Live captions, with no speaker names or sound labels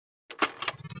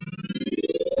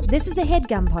This is a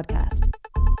HeadGum podcast.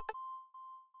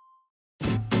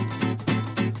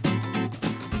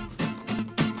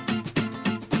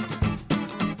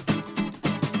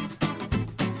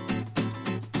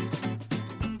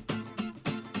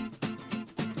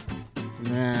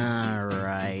 All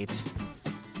right.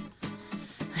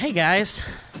 Hey, guys.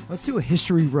 Let's do a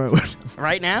history road.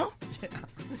 Right now? Yeah.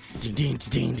 You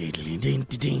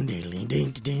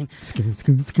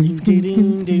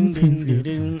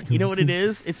know what it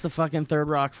is? It's the fucking Third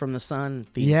Rock from the Sun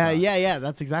theme Yeah, song. yeah.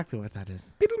 That's exactly what that is.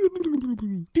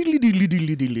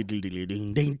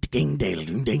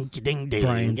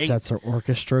 Brian Setzer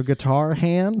orchestra guitar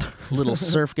hand. Little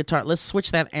surf guitar. Let's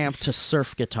switch that amp to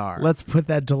surf guitar. Let's put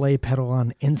that delay pedal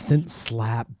on instant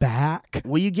slap back.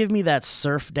 Will you give me that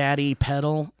Surf Daddy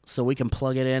pedal so we can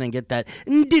plug it in and get that?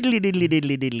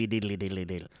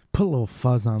 Put a little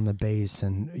fuzz on the bass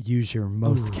and use your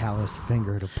most callous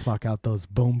finger to pluck out those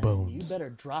boom You booms. better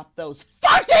drop those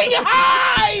fucking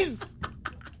highs!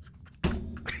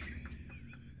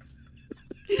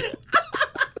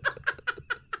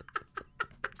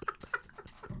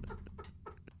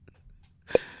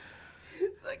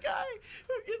 The guy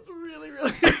who gets really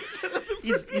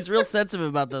He's real sensitive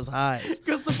about those highs.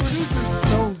 because the producer's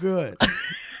so good.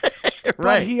 But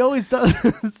Right. he always does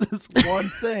this one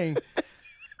thing.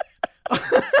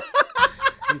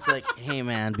 He's like, hey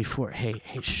man, before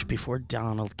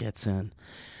Donald gets in,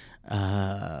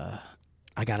 I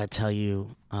gotta tell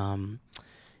you,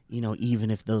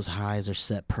 even if those highs are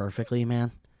set perfectly,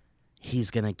 man,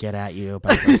 he's gonna get at you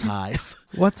about those highs.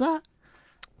 What's that?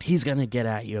 He's gonna get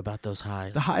at you about those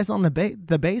highs. The highs on the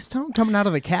bass tone coming out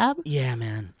of the cab? Yeah,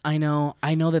 man. I know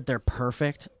that they're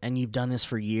perfect, and you've done this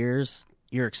for years.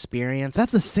 Your experience.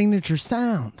 That's a signature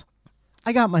sound.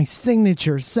 I got my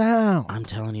signature sound. I'm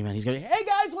telling you, man. He's gonna. Hey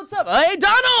guys, what's up? Hey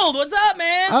Donald, what's up,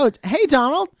 man? Oh, hey,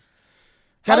 Donald.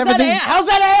 How's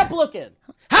that amp looking?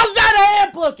 How's that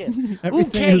amp looking? Everything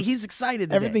Okay, is- he's excited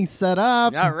today. Everything's set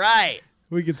up. All right.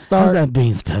 We could start. How's that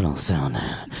bass pedal sound?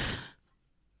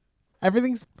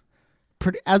 Everything's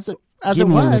pretty as it Give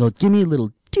me was. a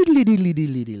little.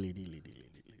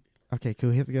 Okay, can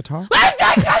we hit the guitar? Let's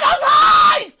get to those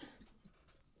highs!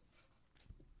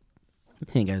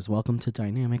 Hey guys, welcome to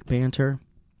Dynamic Banter.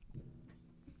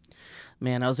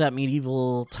 Man, I was at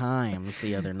Medieval Times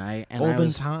the other night, and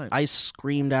Olden times. I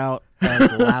screamed out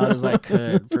as loud as I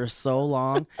could for so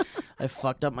long. I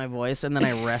fucked up my voice, and then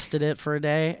I rested it for a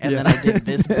day, and then I did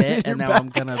this bit, and now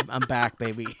I'm back,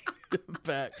 baby.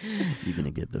 Back. You're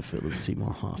gonna get the Philip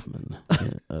Seymour Hoffman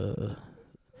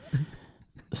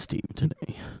Steve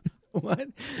today. What?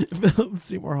 Philip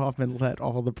Seymour Hoffman let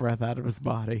all the breath out of his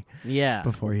body Yeah.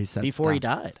 before he said he stop.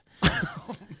 died.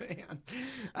 Oh, man.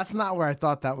 That's not where I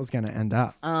thought that was going to end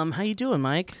up. How you doing,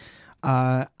 Mike?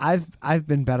 I've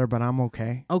been better, but I'm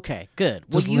okay. Okay, good.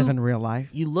 Just living real life.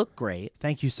 You look great.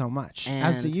 Thank you so much.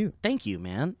 As do and you. Thank you,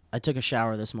 man. I took a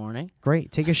shower this morning.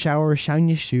 Great. Take a shower, shine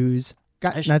your shoes.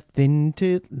 Got nothing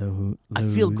to lose. I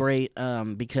feel great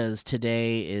because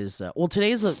today is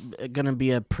today's going to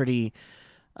be a pretty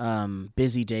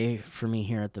busy day for me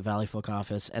here at the Valley Folk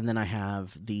office, and then I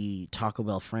have the Taco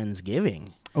Bell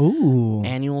Friendsgiving, Ooh.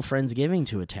 annual Friendsgiving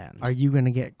to attend. Are you going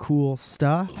to get cool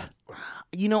stuff?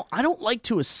 I don't like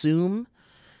to assume,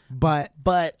 But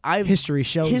history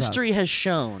shows history us. has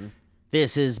shown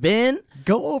this has been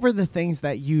Go over the things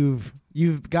that you've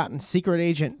gotten secret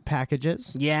agent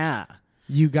packages. yeah.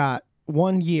 You got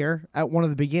 1 year, at one of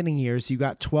the beginning years, you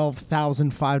got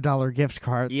 12,000 $5 gift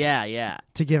cards Yeah.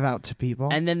 to give out to people.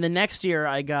 And then the next year,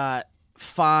 I got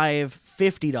 5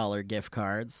 $50 gift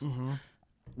cards,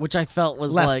 which I felt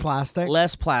was Less like plastic.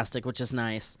 less plastic, which is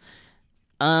nice.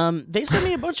 They sent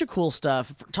me a bunch of cool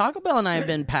stuff. Taco Bell and I have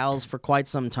been pals for quite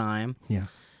some time, Yeah.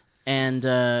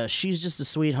 and she's just a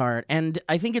sweetheart. And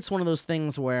I think it's one of those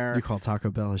things where, You call Taco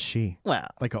Bell a she. well,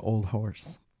 Like an old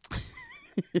horse.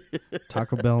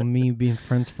 Taco Bell and me being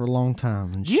friends for a long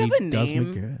time. And do you she have a does me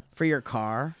name good. for your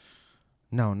car?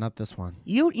 No, not this one.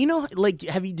 You know, like,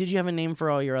 did you have a name for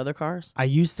all your other cars? I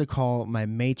used to call my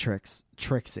Matrix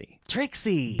Trixie,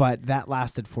 Trixie. but that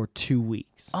lasted for 2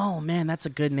 weeks. Oh man, that's a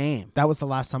good name. That was the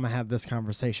last time I had this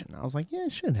conversation. I was like, yeah,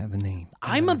 it should have a name.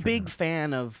 I'm a big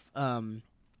fan of kind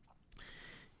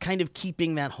of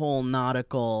keeping that whole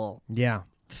nautical Yeah.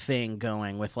 thing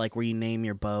going with, like, where you name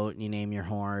your boat and you name your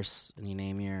horse and you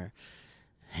name your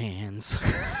hands.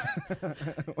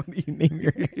 What do you name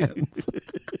your hands?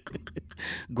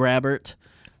 Grabbert.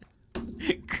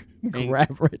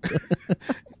 Grabbert.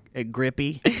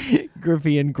 Grippy.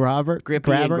 Griffey and Grobert.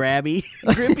 Grippy and Grabby.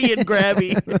 Grippy and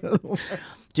Grabby.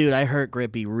 Dude, I hurt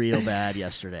Grippy real bad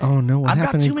yesterday. Oh, no, what I've got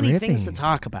happened to too many things to Grippy?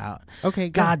 talk about. Okay,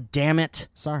 go. God damn it.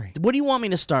 Sorry. What do you want me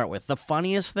to start with? The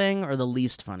funniest thing or the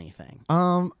least funny thing?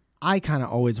 I kind of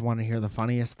always want to hear the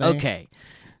funniest thing. Okay.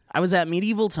 I was at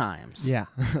Medieval Times. Yeah.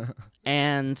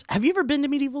 And have you ever been to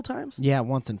Medieval Times? Yeah,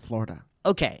 once in Florida.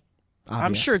 Okay. I'm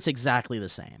Obvious. sure it's exactly the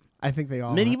same. I think they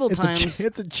all Medieval it's Times-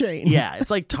 it's a chain. Yeah,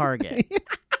 it's like Target.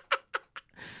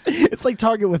 It's like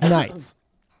Target with knights.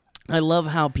 I love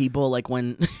how people like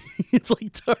when it's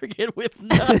like Target with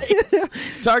knights,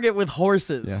 Target with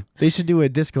horses. Yeah. They should do a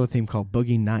disco theme called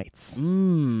Boogie Nights.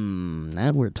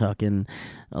 Now we're talking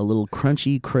a little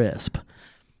crunchy crisp.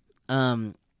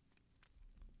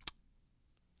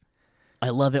 I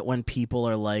love it when people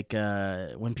are like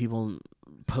when people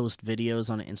post videos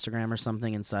on Instagram or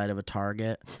something inside of a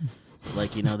Target.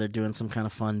 Like, you know, they're doing some kind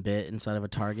of fun bit inside of a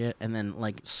Target, and then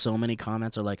like so many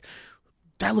comments are like,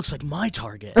 that looks like my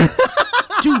Target.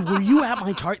 Dude, were you at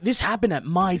my Target? This happened at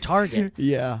my Target.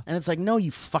 Yeah. And it's like, no, you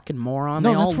fucking moron. No,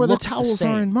 They all that's where the look towels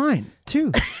same. are in mine,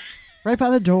 too. Right by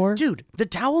the door. Dude, the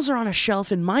towels are on a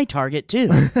shelf in my Target, too.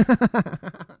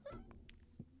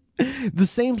 The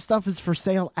same stuff is for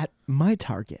sale at my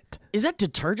Target. Is that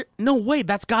detergent? No, wait,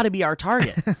 that's got to be our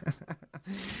Target.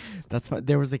 That's fine.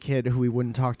 There was a kid who we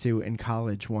wouldn't talk to in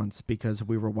college once because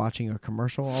we were watching a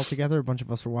commercial all together. A bunch of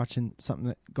us were watching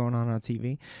something going on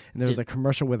TV, and there was a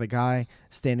commercial with a guy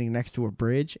standing next to a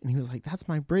bridge, and he was like, "That's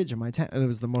my bridge in my tent." It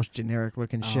was the most generic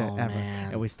looking shit Oh, ever,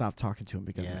 man. and we stopped talking to him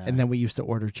because. Yeah. And then we used to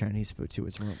order Chinese food to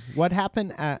his room. What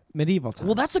happened at Medieval Times?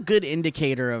 Well, that's a good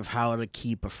indicator of how to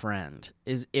keep a friend.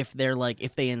 Is if they're like,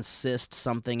 if they insist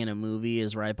something in a movie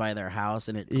is right by their house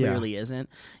and it clearly isn't,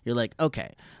 you're like,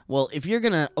 okay, well, if you're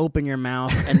going to open your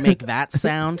mouth and make that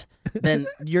sound, then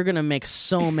you're going to make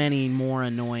so many more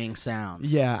annoying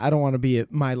sounds. Yeah, I don't want to be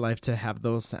my life to have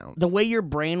those sounds. The way your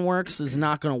brain works is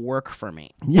not going to work for me.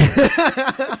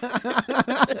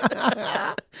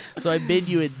 So I bid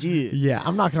you adieu. Yeah,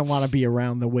 I'm not going to want to be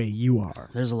around the way you are.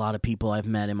 There's a lot of people I've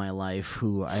met in my life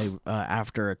who I,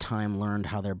 after a time, learned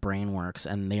how their brain works,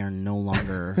 and they are no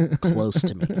longer close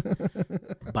to me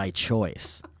by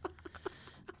choice.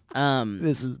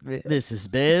 This is This is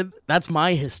bid. That's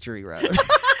my history road.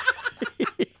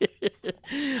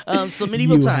 So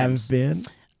Medieval you Times. have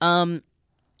been.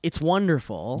 It's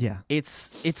wonderful. Yeah.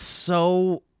 It's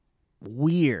so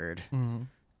weird, Mm-hmm.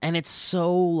 and it's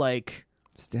so like.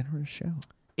 It's dinner and a show.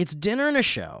 It's dinner and a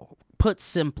show. Put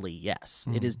simply, yes,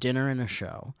 it is dinner and a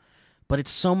show. But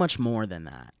it's so much more than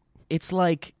that. It's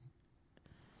like,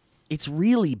 it's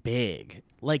really big.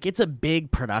 Like, it's a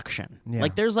big production. Yeah.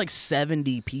 Like, there's like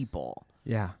 70 people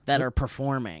Yeah. that are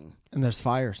performing. And there's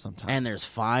fire sometimes. And there's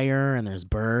fire and there's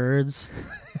birds.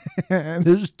 and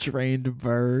there's trained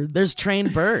birds. There's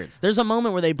trained birds. There's a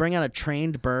moment where they bring out a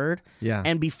trained bird. Yeah.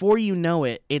 And before you know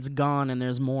it, it's gone and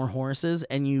there's more horses.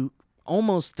 And you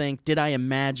almost think, did I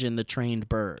imagine the trained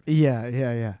bird? Yeah.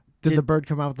 Did Did- the bird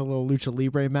come out with a little Lucha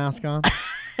Libre mask on?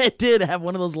 It did have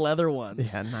one of those leather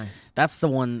ones. Yeah, nice. That's the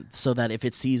one so that if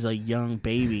it sees a young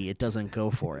baby, it doesn't go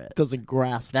for it. Doesn't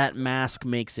grasp. That mask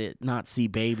makes it not see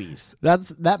babies.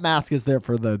 That mask is there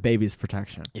for the baby's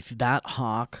protection. If that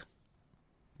hawk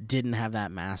didn't have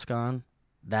that mask on,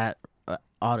 that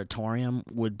auditorium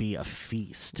would be a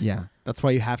feast. Yeah. That's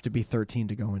why you have to be 13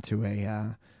 to go into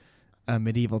a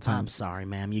Medieval I'm Times. sorry,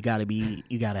 ma'am. You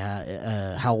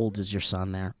gotta how old is your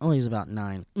son there? Oh, he's about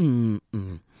 9.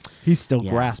 He's still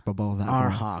Yeah. graspable, that Our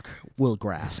boy. hawk will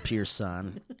grasp your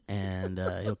son, and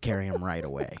he'll carry him right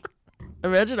away.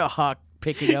 Imagine a hawk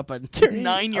picking up a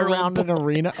 9-year-old around boy. an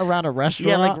arena, around a restaurant.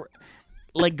 Yeah,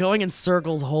 like going in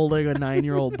circles holding a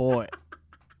 9-year-old boy.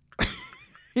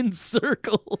 In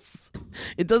circles.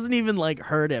 It doesn't even like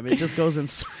hurt him. It just goes in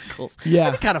circles. Yeah.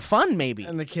 That'd be kind of fun, maybe.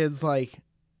 And the kid's like,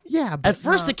 yeah, but At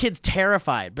first, the not- kid's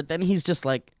terrified, but then he's just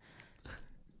like,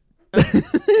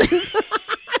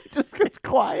 just gets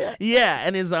quiet. yeah,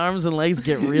 and his arms and legs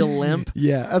get real limp.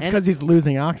 Yeah, that's And- because he's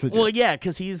losing oxygen. Well, yeah,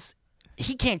 because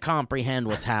he can't comprehend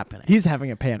what's happening. He's having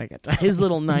a panic attack. His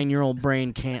little 9-year-old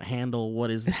brain can't handle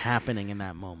what is happening in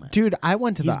that moment. Dude, I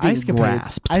went to He's the being Ice Capades.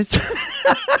 grasped.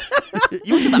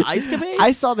 You went to the Ice Capades?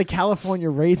 I saw the California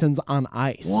Raisins on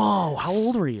ice. Whoa, how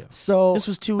old were you? So This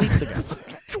was 2 weeks ago.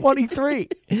 23.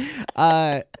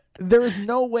 There is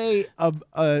no way a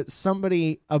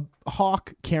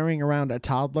hawk carrying around a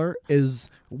toddler is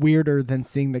weirder than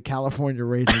seeing the California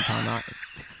Raisins on ice.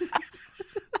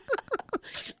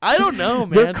 I don't know,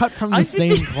 man. They're cut from the I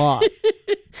think same cloth.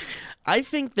 I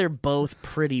think they're both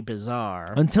pretty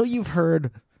bizarre. Until you've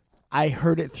heard, I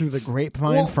heard it through the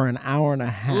grapevine Well, for an hour and a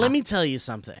half. Let me tell you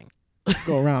something.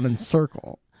 go around in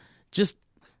circle. Just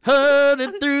Heard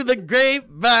it through the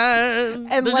grapevine.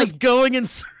 And, they're like, just going in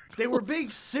circles. They were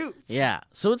big suits. Yeah,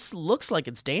 so it looks like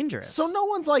it's dangerous. So no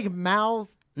one's like mouth.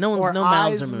 no or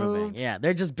mouths eyes are moving. moved. Yeah,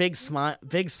 they're just big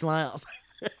smiles.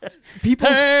 People.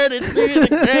 Heard it through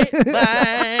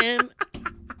the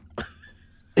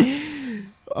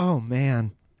grapevine. Oh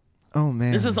man. Oh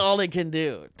man. This is all they can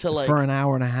do to like. for an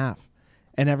hour and a half,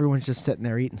 and everyone's just sitting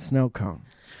there eating snow cone.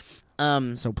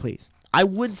 So please. I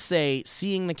would say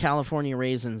seeing the California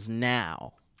Raisins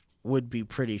now would be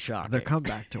pretty shocking. Their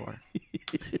comeback tour.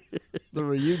 The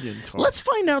reunion tour. Let's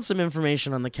find out some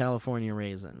information on the California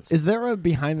Raisins. Is there a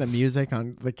behind the music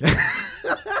on the?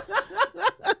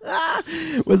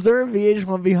 Was there a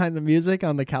VH1 behind the music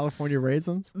on the California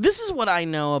Raisins? This is what I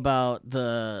know about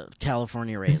the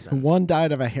California Raisins. One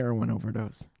died of a heroin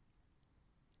overdose.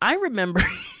 I remember.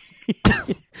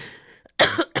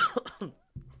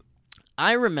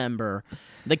 I remember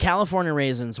the California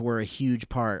Raisins were a huge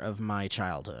part of my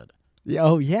childhood.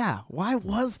 Oh yeah, why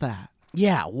was that?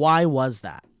 Yeah, why was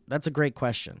that? That's a great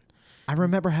question. I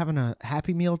remember having a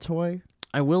Happy Meal toy.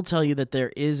 I will tell you that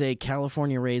there is a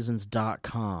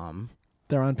CaliforniaRaisins.com,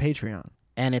 They're on Patreon.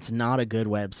 and it's not a good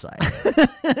website.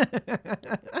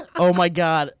 Oh my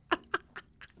God.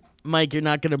 Mike, you're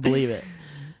not going to believe it.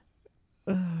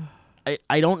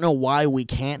 I don't know why we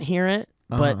can't hear it,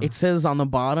 but it says on the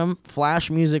bottom, Flash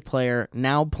music player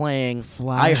now playing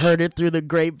Flash. I Heard It Through the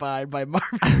Grapevine by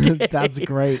Marvin Gaye. That's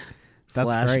great. That's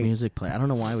Flash great. music player. I don't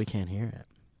know why we can't hear it,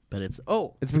 but it's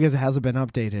It's because it hasn't been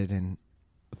updated in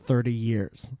 30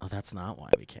 years. that's not why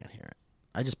we can't hear it.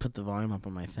 I just put the volume up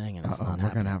on my thing and it's not We're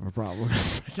happening. gonna have a problem.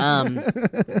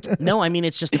 No, I mean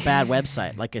it's just a bad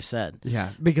website, like I said.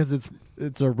 Yeah, because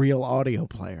it's a real audio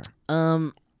player.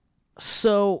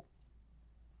 So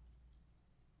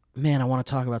man, I want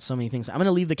to talk about so many things. I'm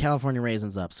gonna leave the California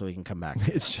Raisins up so we can come back to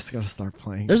it. It's just gonna start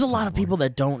playing. There's a lot of people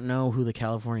that don't know who the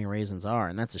California Raisins are,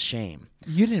 and that's a shame.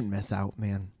 You didn't miss out,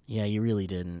 man. Yeah, you really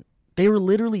didn't. They were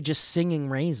literally just singing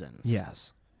raisins.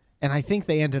 Yes, and I think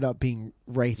they ended up being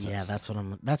racist. Yeah,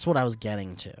 that's what I was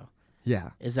getting to.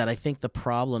 yeah. Is that I think the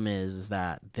problem is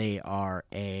that they are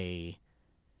a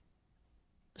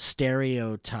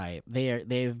stereotype. Their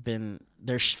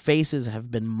faces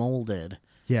have been molded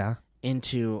Yeah.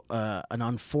 into an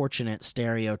unfortunate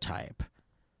stereotype,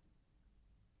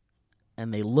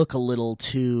 and they look a little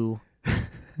too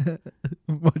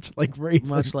Much like raisins.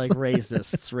 much like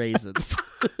racists. Raisins.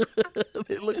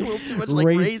 They look a little too much like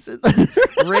Race- raisins.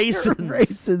 Raisins.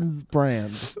 Raisins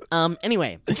brand.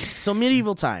 Anyway, so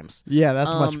medieval times, Yeah, that's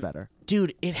much better.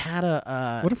 dude. It had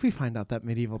a. What if we find out that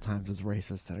medieval times is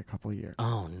racist in a couple years?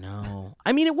 Oh no!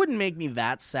 I mean, it wouldn't make me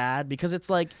that sad because it's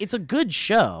like it's a good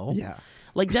show. Yeah.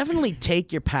 Like, definitely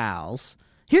take your pals.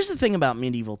 Here's the thing about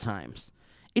medieval times.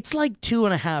 It's like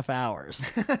 2.5 hours.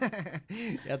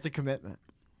 That's a commitment.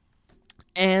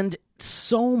 And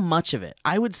so much of it,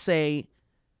 I would say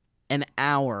an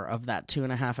hour of that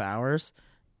 2.5 hours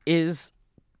is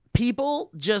people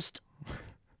just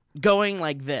going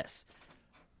like this.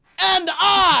 And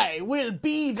I will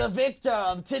be the victor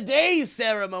of today's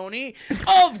ceremony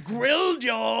of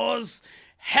Grilljaws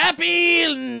Happy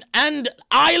and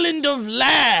Island of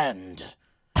Land.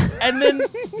 And then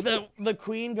the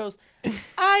queen goes,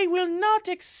 I will not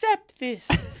accept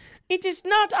this. It is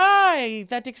not I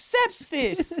that accepts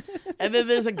this. And then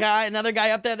there's another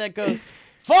guy up there that goes,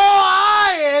 for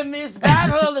I in this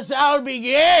battle shall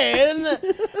begin, and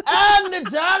the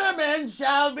tournament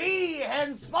shall be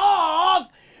henceforth.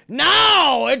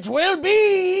 Now it will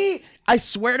be. I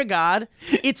swear to God,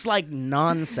 it's like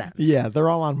nonsense. Yeah, they're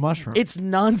all on mushrooms. It's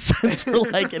nonsense for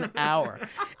like an hour.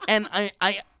 And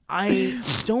I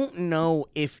don't know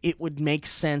if it would make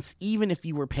sense even if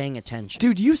you were paying attention.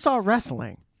 Dude, you saw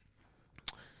wrestling.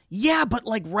 Yeah, but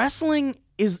like wrestling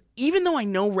is, even though I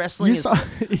know wrestling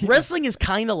wrestling is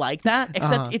kind of like that,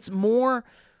 except it's more,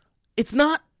 it's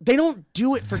not, they don't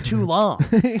do it for too long.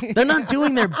 They're not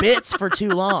doing their bits for too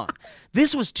long.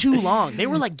 This was too long. They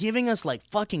were like giving us like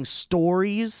fucking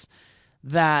stories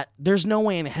that there's no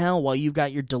way in hell while you've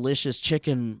got your delicious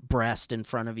chicken breast in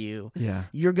front of you, Yeah.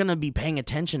 you're going to be paying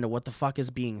attention to what the fuck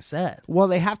is being said. Well,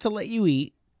 they have to let you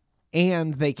eat,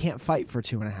 and they can't fight for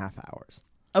 2.5 hours.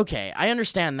 Okay, I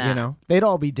understand that. You know, they'd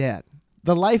all be dead.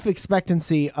 The life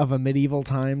expectancy of a medieval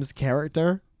times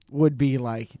character would be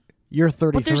like, you're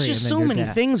 33. But there's just and then so you're many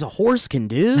dead. things a horse can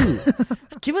do.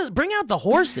 Bring out the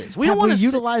horses. We don't want to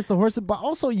utilize the horses, but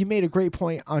also you made a great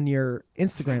point on your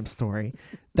Instagram story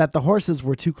that the horses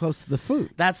were too close to the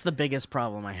food. That's the biggest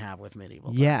problem I have with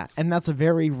medieval times. Yeah, and that's a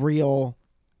very real,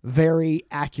 very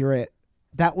accurate.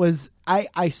 That was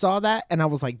I saw that and I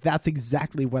was like, that's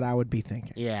exactly what I would be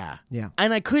thinking. Yeah. Yeah.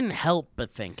 And I couldn't help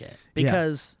but think it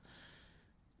because,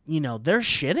 they're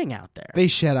shitting out there. They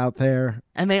shit out there.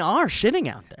 And they are shitting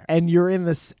out there. And you're in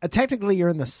this, technically you're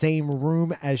in the same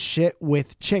room as shit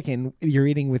with chicken you're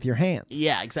eating with your hands.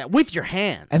 Yeah, exactly. With your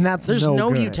hands. And there's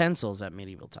no good. utensils at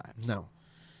medieval times. No.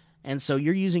 And so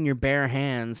you're using your bare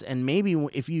hands, and maybe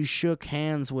if you shook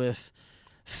hands with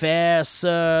fair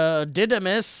Sir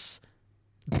Didymus,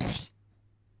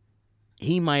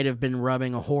 he might have been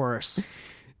rubbing a horse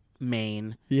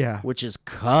mane, which is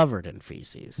covered in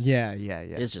feces. Yeah.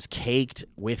 It's just caked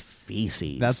with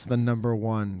feces. That's the number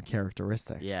one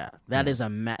characteristic. Yeah, that is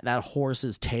that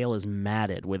horse's tail is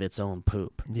matted with its own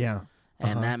poop. Yeah.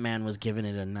 And that man was giving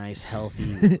it a nice,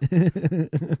 healthy.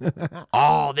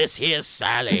 Oh, this here's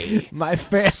Sally. My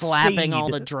fair slapping seed. all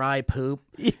the dry poop.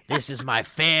 Yeah. This is my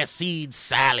fair seed,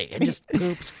 Sally. And just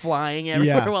poop's flying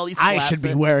everywhere while he slaps I should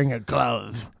be wearing a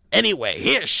glove. Anyway,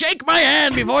 here, shake my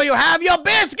hand before you have your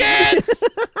biscuits.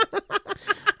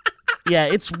 Yeah,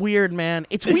 it's weird, man.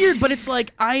 It's weird, but it's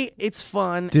like it's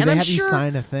fun. Did and they I'm have sure, you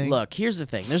sign a thing? Look, here's the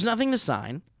thing. There's nothing to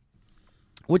sign,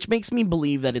 which makes me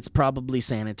believe that it's probably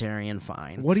sanitary and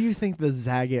fine. What do you think the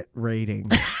Zagat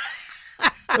rating?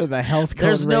 Or the health code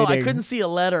There's no, rating? I couldn't see a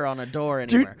letter on a door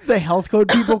anywhere. Dude, the health code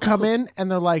people come in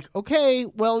and they're like, okay,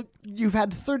 well, you've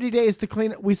had 30 days to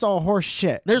clean it. We saw horse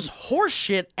shit. There's horse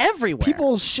shit everywhere.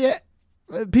 People shit.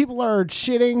 People are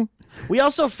shitting. We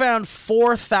also found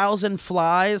 4,000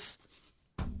 flies.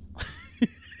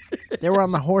 They were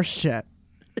on the horse shit.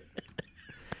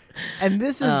 And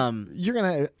this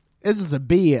is, this is a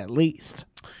B at least.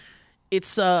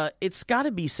 It's got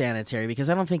to be sanitary because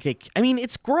I don't think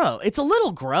it's gross. It's a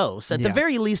little gross. At the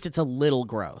very least, it's a little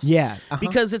gross. Yeah.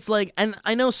 Because it's like, and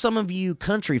I know some of you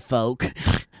country folk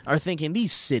are thinking,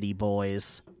 these city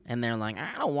boys, and they're like,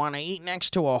 I don't want to eat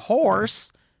next to a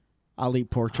horse. I'll eat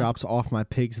pork chops off my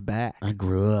pig's back. I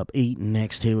grew up eating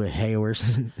next to a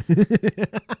horse.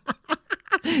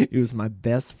 He was my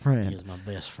best friend. He was my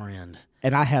best friend.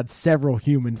 And I had several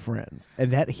human friends,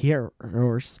 and that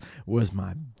horse was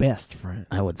my best friend.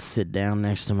 I would sit down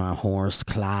next to my horse,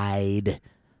 Clyde,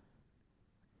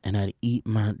 and I'd eat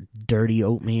my dirty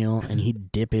oatmeal, and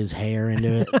he'd dip his hair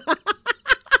into it.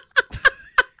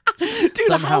 Dude,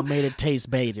 somehow made it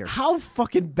taste better. How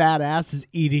fucking badass is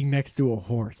eating next to a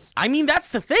horse? I mean, that's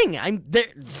the thing.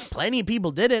 Plenty of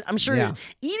people did it. I'm sure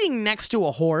eating next to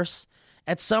a horse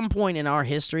at some point in our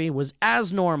history was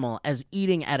as normal as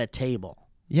eating at a table.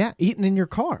 Yeah, eating in your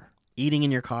car. Eating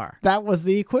in your car. That was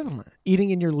the equivalent. Eating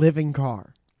in your living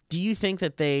car. Do you think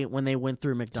that when they went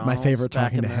through McDonald's, it's my favorite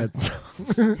Talking to Heads.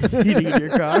 Eating in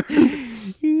your car.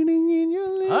 Eating in your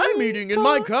living I'm eating in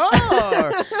my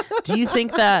car. Do you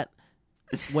think that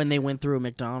when they went through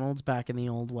McDonald's back in the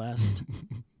Old West,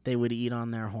 they would eat on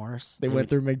their horse? They went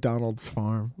through McDonald's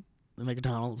farm. The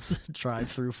McDonald's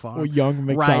drive-through farm. Or young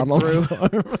McDonald's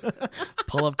farm.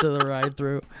 Pull up to the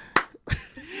ride-through.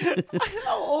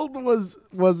 How old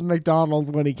was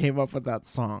McDonald when he came up with that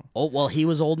song? Oh, well, he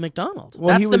was old McDonald.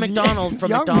 Well, That's the McDonald from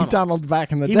young McDonald's. McDonald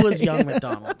back in the day. He was young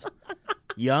McDonald.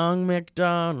 Young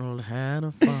McDonald had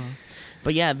a farm.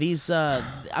 But yeah, these,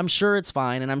 I'm sure it's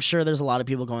fine, and I'm sure there's a lot of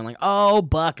people going like, oh,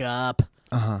 buck up.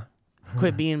 Uh-huh.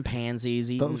 Quit being pansies.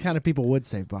 Those kind of people would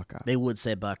say buck up. They would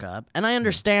say buck up. And I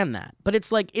understand that. But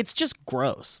it's like, it's just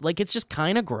gross. Like, it's just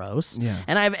kind of gross. Yeah.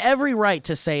 And I have every right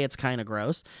to say it's kind of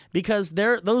gross because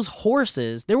those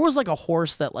horses, there was like a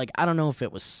horse that, like, I don't know if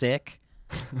it was sick.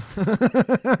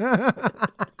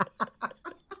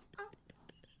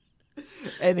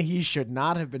 And he should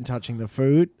not have been touching the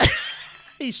food.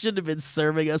 He should have been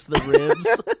serving us the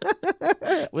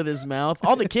ribs with his mouth.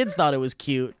 All the kids thought it was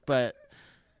cute, but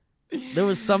there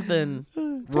was something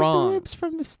wrong. The ribs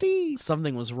from the steed.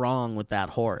 Something was wrong with that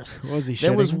horse. Was he shitting?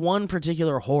 There was one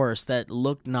particular horse that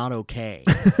looked not okay.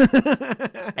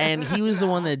 And he was the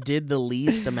one that did the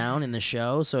least amount in the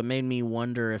show, so it made me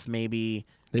wonder if maybe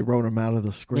they wrote him out of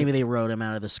the script. Maybe they wrote him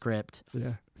out of the script.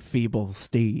 Yeah. Feeble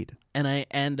steed. And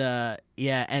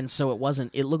so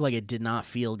it looked like it did not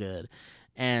feel good.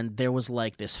 And there was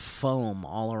like this foam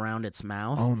all around its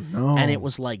mouth. Oh no. And it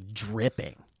was like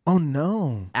dripping. Oh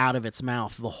no. Out of its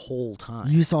mouth the whole time.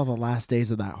 You saw the last days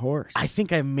of that horse. I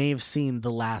think I may have seen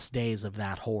the last days of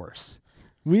that horse.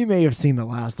 We may have seen the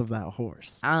last of that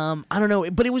horse. I don't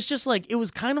know, but it was just like, it was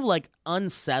kind of like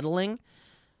unsettling.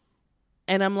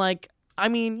 And I'm like, I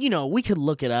mean, we could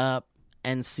look it up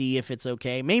and see if it's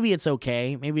okay. Maybe it's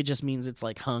okay. Maybe it just means it's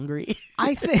like hungry.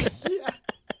 I think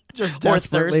just or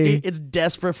desperately thirsty. It's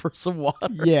desperate for some water.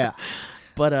 Yeah.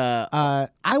 But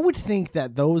I would think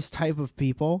that those type of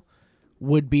people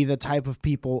would be the type of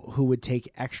people who would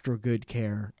take extra good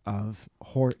care of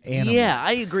animals. Yeah,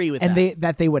 I agree with and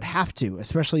that. they would have to,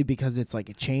 especially because it's like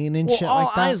a chain and shit all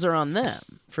like that. eyes are on them,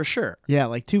 for sure. Yeah,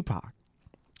 like Tupac.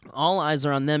 All eyes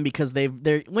are on them because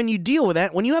they're when you deal with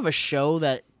that, when you have a show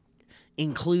that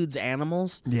includes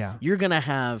animals, Yeah. you're going to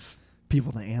have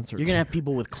People to answer You're to. going to have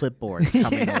people with clipboards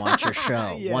coming to watch your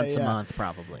show once a month,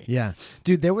 probably. Yeah.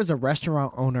 Dude, there was a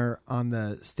restaurant owner on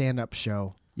the stand-up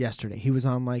show yesterday. He was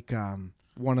on like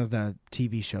one of the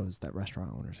TV shows that restaurant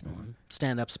owners go on.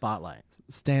 Stand-up spotlight.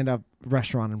 Stand-up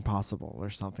Restaurant Impossible or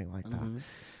something like that.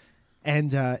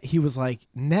 And he was like,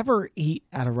 never eat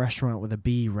at a restaurant with a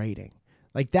B rating.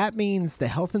 Like that means the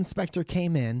health inspector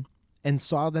came in and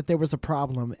saw that there was a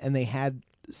problem and they had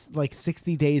like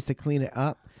 60 days to clean it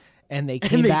up. And they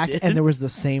came back and there was the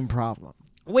same problem.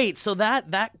 Wait, so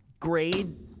that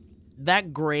grade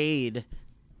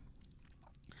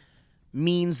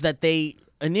means that they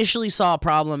initially saw a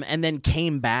problem and then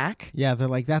came back? Yeah, they're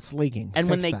like, that's leaking. And Fix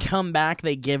when they that. come back,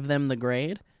 they give them the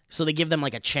grade? So they give them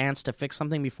like a chance to fix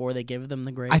something before they give them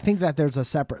the grade? I think that there's a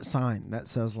separate sign that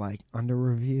says like, under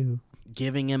review.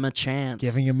 Giving him a chance.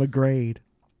 Giving him a grade.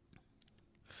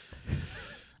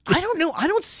 I don't know. I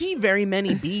don't see very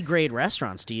many B grade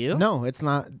restaurants. Do you? No, it's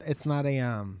not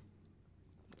a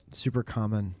super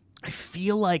common. I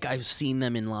feel like I've seen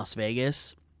them in Las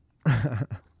Vegas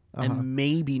and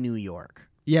maybe New York.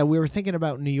 Yeah, we were thinking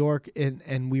about New York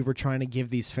and we were trying to give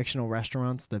these fictional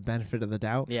restaurants the benefit of the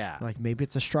doubt. Yeah. Like maybe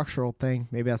it's a structural thing.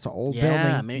 Maybe that's an old Yeah,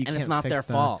 building. maybe, You and it's can't not fix their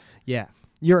the- fault. Yeah.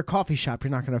 You're a coffee shop. You're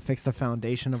not going to fix the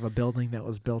foundation of a building that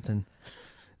was built in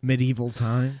medieval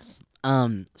times.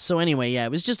 So anyway, yeah, it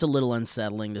was just a little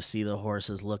unsettling to see the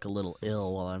horses look a little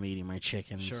ill while I'm eating my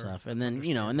chicken and stuff. And then,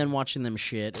 and then watching them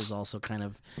shit is also kind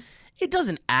of, it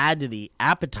doesn't add to the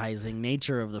appetizing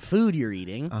nature of the food you're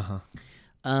eating.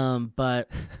 But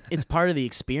it's part of the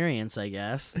experience, I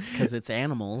guess, because it's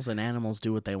animals and animals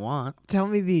do what they want. Tell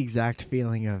me the exact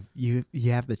feeling of you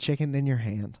have the chicken in your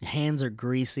hand. Hands are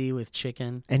greasy with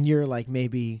chicken. And you're like,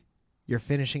 maybe you're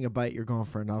finishing a bite, you're going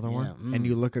for another one, and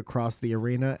you look across the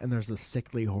arena, and there's a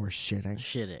sickly horse shitting.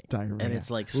 Diarrhea. And it's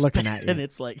like looking at you. And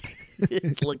it's like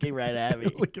it's looking right at me.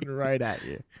 Looking right at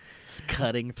you. It's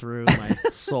cutting through my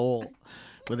soul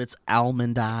with its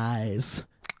almond eyes.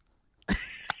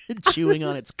 Chewing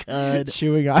on its cud.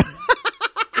 Chewing on.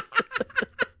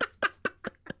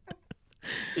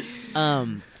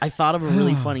 I thought of a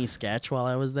really funny sketch while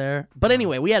I was there. But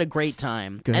anyway, we had a great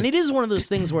time. Good. And it is one of those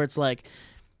things where it's like,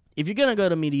 if you're going to go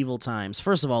to medieval times,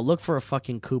 first of all, look for a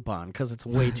fucking coupon because it's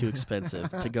way too expensive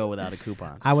to go without a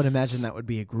coupon. I would imagine that would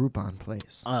be a Groupon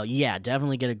place. Oh, yeah,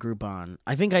 definitely get a Groupon.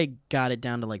 I think I got it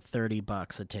down to like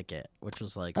 $30 a ticket, which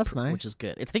was like, That's nice. which is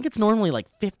good. I think it's normally like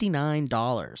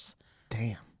 $59.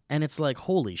 Damn. And it's like,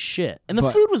 holy shit. And the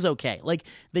But- food was okay. Like,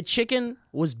 the chicken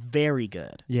was very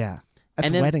good. Yeah. That's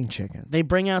And then- wedding chicken. They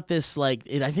bring out this, like,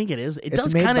 I think it is. It It's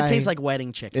does made kind of by- taste like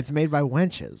wedding chicken. It's made by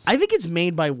wenches. I think it's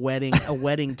made by a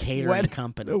wedding catering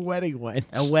company. A wedding wench.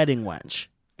 A wedding wench.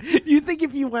 You think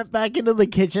if you went back into the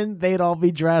kitchen, they'd all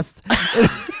be dressed?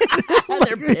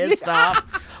 They're pissed off.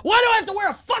 Why do I have to wear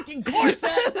a fucking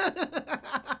corset?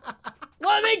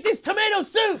 Want to make this tomato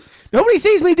soup? Nobody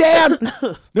sees me, Dan.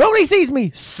 Nobody sees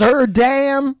me, Sir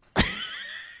Dan.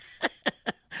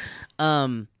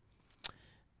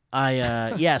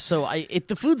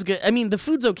 The food's good. I mean, the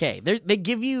food's okay. They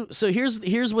give you, so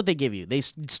here's what they give you. They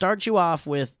start you off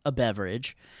with a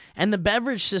beverage, and the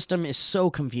beverage system is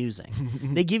so confusing.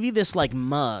 They give you this like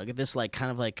mug, this like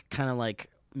kind of like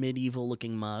medieval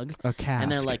looking mug, A cask.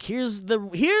 and they're like, here's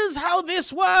how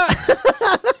this works.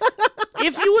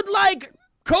 If you would like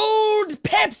cold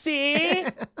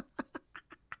Pepsi,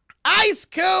 ice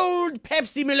cold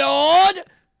Pepsi, my lord,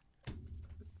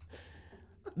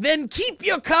 then keep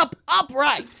your cup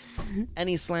upright. And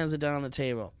he slams it down on the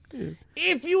table.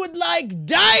 If you would like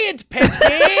Diet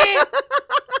Pepsi,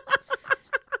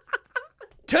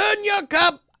 turn your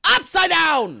cup upside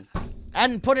down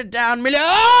and put it down, my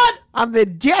lord. on the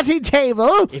jetty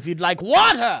table. If you'd like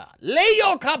water, lay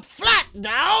your cup flat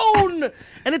down.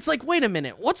 And it's like, wait a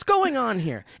minute, what's going on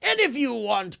here? And if you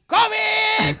want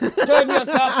coffee, turn your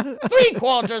cup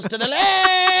 3/4 to the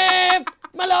left,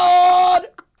 my lord.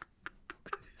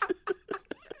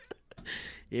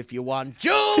 If you want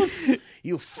juice,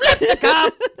 you flip the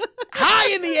cup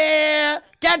high in the air,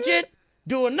 catch it,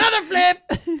 do another flip,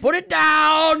 put it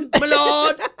down, my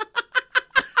lord.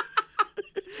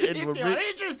 If you're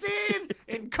interested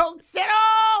in Coke Zero,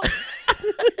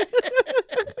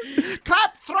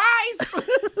 clap thrice,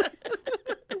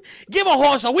 Give a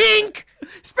horse a wink,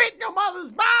 spit in your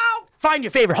mother's mouth, find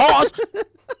your favorite horse.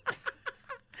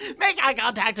 make eye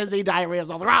contact. contact disease, diarrhea,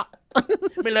 all the wrong.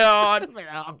 My lord.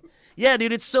 Yeah,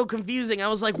 dude, it's so confusing. I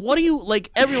was like, what do you,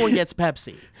 like, everyone gets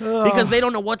Pepsi because they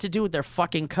don't know what to do with their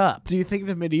fucking cup. Do you think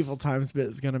the medieval times bit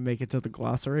is going to make it to the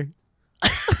glossary?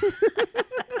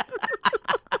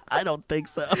 I don't think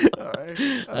so. All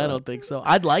right. I don't think so.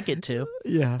 I'd like it to.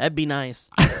 Yeah. That'd be nice.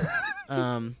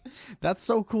 That's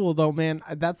so cool, though, man.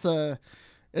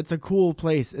 It's a cool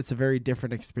place. It's a very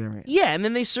different experience. Yeah, and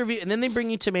then they serve you, and then they bring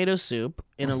you tomato soup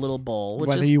in a little bowl, which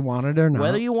Whether is, you want it or not.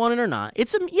 whether you want it or not.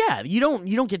 It's you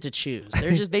don't get to choose.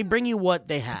 They bring you what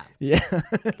they have. Yeah.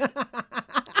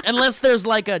 Unless there's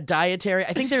like a dietary.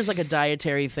 I think there's like a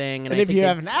dietary thing, And if you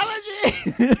have an allergy,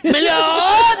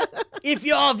 my lord, if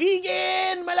you're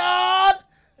vegan, my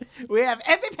lord, we have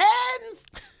EpiPens.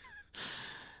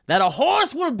 that a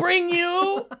horse will bring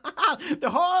you. The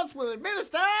horse will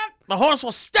administer The horse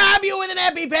will stab you with an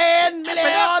EpiPen, my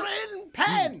lord. epinephrine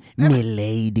pen.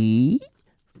 Milady.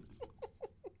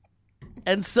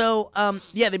 And so,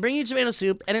 they bring you tomato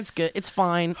soup, and it's good. It's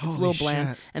fine. It's a little bland.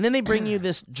 shit. And then they bring you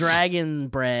this dragon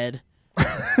bread,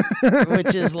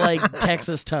 which is like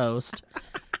Texas toast.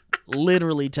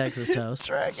 Literally Texas toast.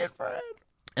 Dragon bread.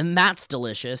 And that's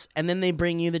delicious. And then they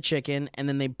bring you the chicken, and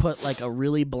then they put like a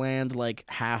really bland, like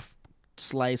half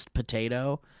sliced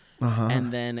potato,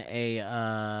 and then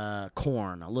a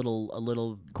corn, a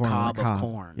little cob of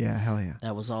corn. Yeah, hell yeah.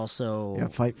 That was also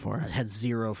Fight for it it. had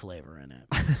zero flavor in it.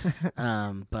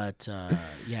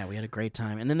 We had a great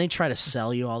time. And then they try to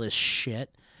sell you all this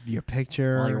shit Your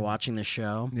picture. while you're watching the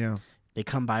show. Yeah. They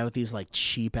come by with these like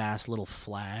cheap ass little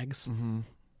flags.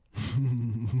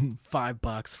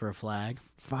 $5 for a flag.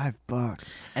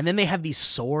 $5. And then they have these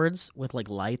swords with like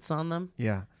lights on them.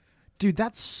 Yeah. Dude,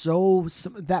 that's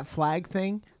that flag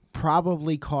thing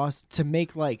probably cost to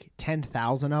make like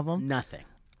 10,000 of them. Nothing.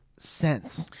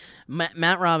 Cents.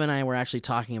 Matt, Rob, and I were actually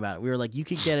talking about it. We were like, you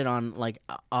could get it on like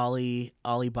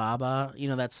Alibaba, you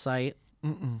know that site?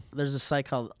 There's a site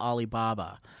called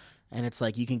Alibaba, and it's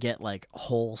like you can get like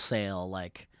wholesale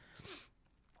like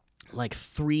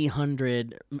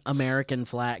 300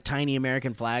 tiny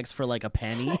American flags for like a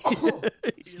penny.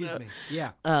 Excuse me.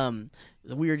 Yeah.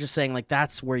 We were just saying like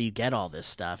that's where you get all this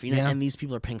stuff, you know. Yeah. And these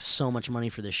people are paying so much money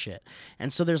for this shit,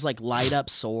 and so there's like light up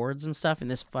swords and stuff.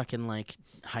 And this fucking like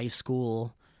high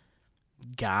school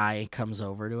guy comes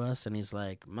over to us, and he's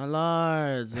like, "My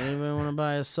lords, anybody want to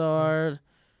buy a sword?"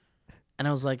 And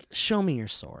I was like, "Show me your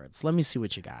swords. Let me see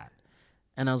what you got."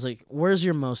 And I was like, "Where's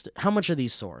your most? How much are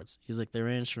these swords?" He's like, "They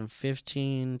range from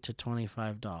 $15 to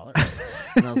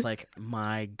 $25." And I was like,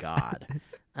 "My God."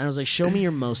 And I was like, "Show me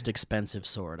your most expensive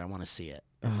sword. I want to see it."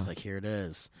 And he's like, "Here it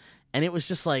is." And it was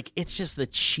just like, it's just the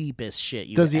cheapest shit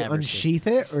you've Does he ever unsheath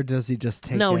it or does he just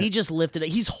take it? No, he just lifted it.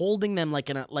 He's holding them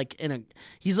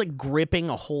he's like gripping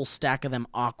a whole stack of them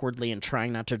awkwardly and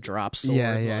trying not to drop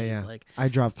swords. Yeah. He's like, I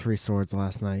dropped 3 swords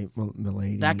last night,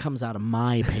 milady. that comes out of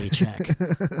my paycheck,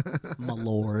 my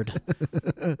lord.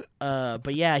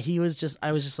 But yeah, I was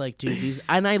just like, dude, these,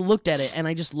 and I looked at it and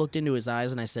I just looked into his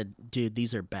eyes and I said, dude,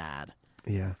 these are bad.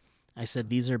 Yeah. I said,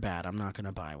 these are bad. I'm not going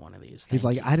to buy one of these. He's Thank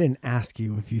like, you. I didn't ask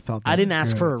you if you thought I didn't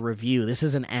ask good. for a review. This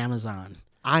isn't Amazon.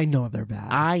 I know they're bad.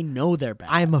 I know they're bad.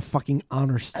 I'm a fucking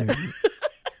honor student.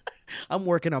 I'm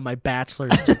working on my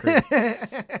bachelor's degree.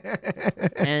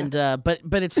 And but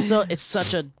it's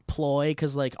such a ploy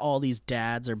because like all these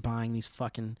dads are buying these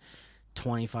fucking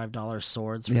 $25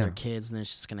 swords for Yeah. their kids, and it's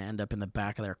just gonna end up in the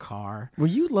back of their car. Well,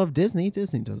 you love Disney.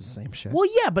 Disney does the same shit. Well,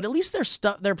 yeah, but at least their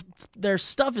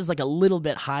stuff is like a little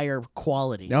bit higher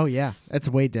quality. Oh yeah, that's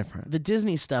way different. The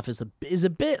Disney stuff is a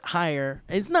bit higher.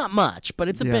 It's not much, but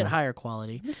it's a Yeah. bit higher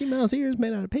quality. Mickey Mouse ears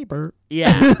made out of paper.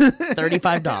 Yeah,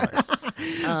 $35.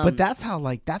 But that's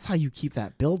how you keep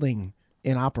that building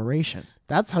in operation.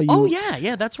 That's how you. Oh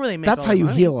yeah, that's where they make. That's all how the you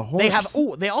money. heal a horse.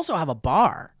 They also have a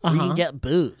bar where you can get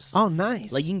booze. Oh,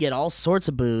 nice. Like you can get all sorts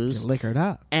of booze. Get liquored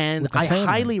up. And with the I family.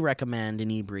 highly recommend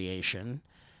inebriation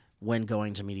when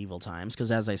going to medieval times because,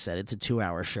 as I said, it's a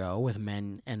 2-hour show with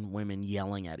men and women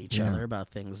yelling at each other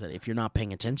about things that if you're not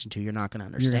paying attention to, you're not going to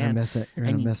You're understand. gonna miss it. You're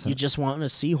and gonna miss you it. just want to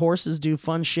see horses do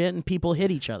fun shit and people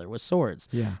hit each other with swords.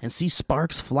 Yeah. And see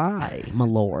sparks fly, my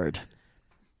lord.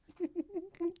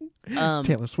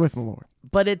 Taylor Swift, my lord.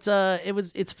 But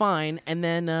it's fine. And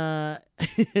then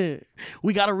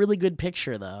we got a really good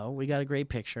picture though. We got a great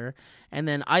picture. And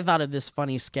then I thought of this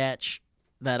funny sketch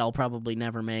that I'll probably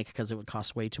never make because it would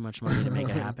cost way too much money to make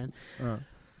it happen.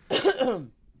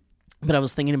 But I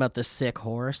was thinking about this sick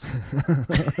horse. I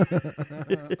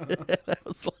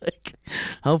was like,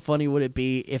 how funny would it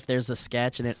be if there's a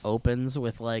sketch and it opens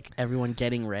with like everyone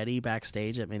getting ready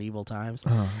backstage at medieval times,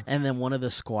 and then one of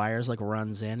the squires like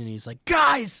runs in and he's like,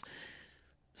 "Guys,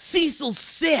 Cecil's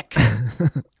sick.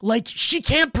 Like, she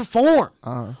can't perform.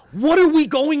 What are we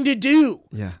going to do?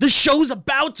 Yeah. The show's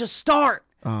about to start.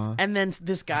 And then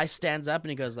this guy stands up and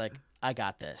he goes like, I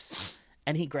got this.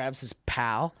 And he grabs his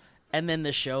pal. And then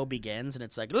the show begins, and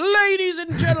it's like, ladies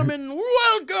and gentlemen,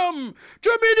 welcome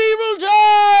to medieval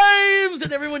times!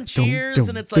 And everyone cheers,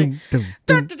 and it's like,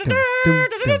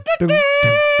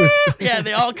 yeah,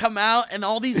 they all come out, and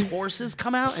all these horses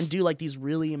come out and do like these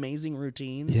really amazing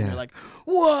routines. And you're like,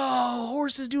 whoa,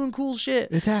 horses doing cool shit.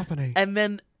 It's happening. And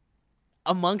then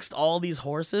amongst all these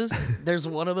horses, there's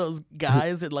one of those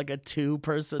guys in like a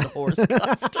 2-person horse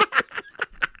costume.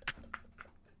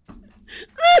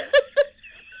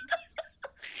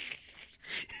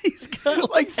 He's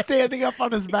got like standing up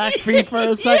on his back feet for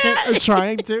a second or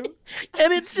trying to.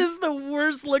 And it's just the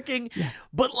worst looking.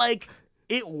 But like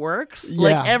it works. Yeah.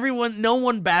 Like everyone, no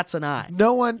one bats an eye.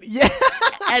 No one. Yeah.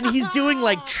 And he's doing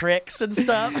like tricks and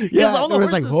stuff. Yeah. All the it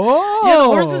was horses, like, whoa. yeah, the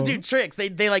horses do tricks.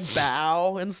 They like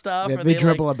bow and stuff. Yeah, or they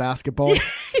dribble like, a basketball.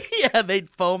 yeah, they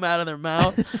foam out of their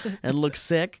mouth and look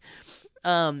sick.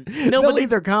 No, they'll but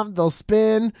either come, they'll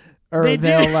spin, or They do.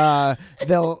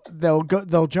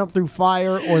 they'll jump through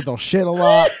fire, or they'll shit a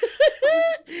lot.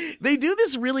 They do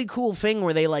this really cool thing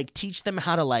where they like teach them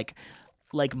how to like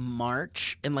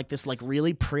march in like this like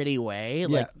really pretty way.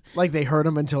 Like they hurt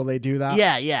them until they do that.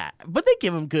 Yeah. But they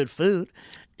give them good food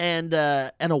and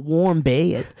a warm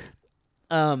bed.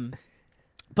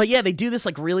 But yeah, they do this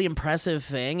like really impressive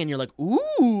thing, and you're like,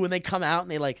 ooh, and they come out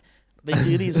and they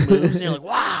do these moves, and you're like,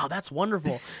 wow, that's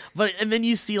wonderful. And then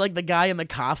you see like the guy in the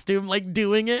costume like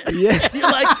doing it. Yeah. And you're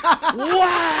like,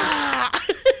 wow.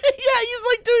 Yeah, he's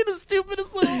like doing the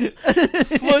stupidest little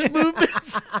foot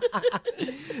movements.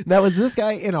 Now, is this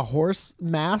guy in a horse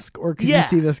mask, or can you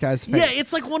see this guy's face? Yeah,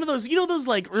 it's like one of those, those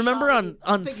like, remember on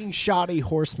thinking shoddy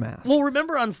horse mask. well,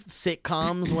 remember on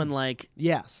sitcoms when like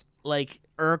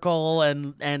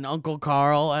Urkel and Uncle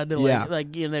Carl had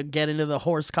to get into the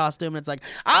horse costume, and it's like,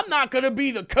 I'm not gonna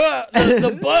be the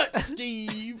butt,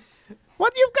 Steve.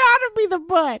 What, you've got to be the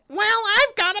butt? Well,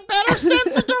 I've got a better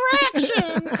sense of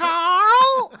direction,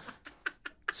 Carl.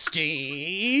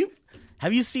 Steve,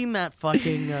 have you seen that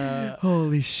fucking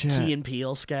holy shit Key and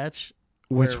Peele sketch?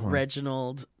 Which where one?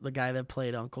 Reginald, the guy that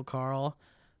played Uncle Carl,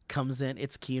 comes in.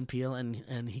 It's Key and Peele,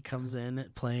 and he comes in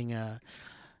playing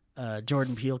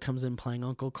Jordan Peele comes in playing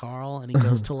Uncle Carl, and he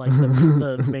goes to like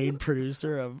the main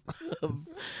producer of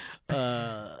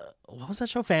what was that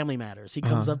show? Family Matters. He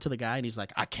comes up to the guy and he's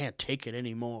like, I can't take it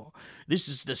anymore. This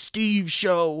is the Steve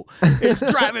show. It's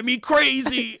driving me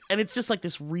crazy. And it's just like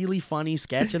this really funny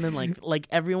sketch. And then like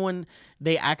everyone,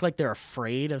 they act like they're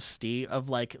afraid of Steve, of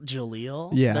like Jaleel.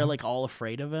 Yeah. They're like all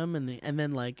afraid of him. And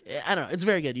then like, I don't know. It's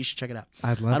very good. You should check it out.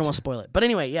 I'd love I don't to. want to spoil it. But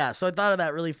anyway, yeah. So I thought of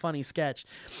that really funny sketch.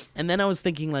 And then I was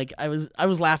thinking like, I was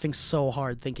laughing so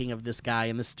hard thinking of this guy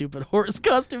in the stupid horse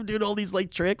costume doing all these like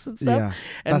tricks and stuff. Yeah,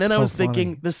 and then that's I was so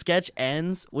thinking funny. the sketch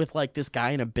ends with like this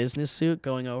guy in a business suit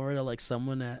going over to like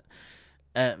someone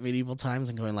at medieval times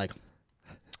and going like,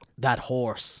 that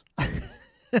horse.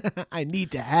 I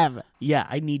need to have it. Yeah,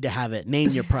 I need to have it.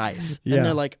 Name your price. Yeah. And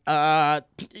they're like,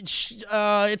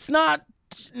 it's not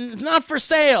for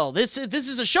sale. This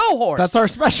is a show horse. That's our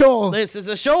special. This is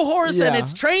a show horse, and Yeah.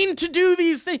 it's trained to do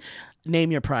these things.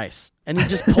 Name your price. And he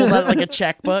just pulls out like a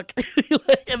checkbook,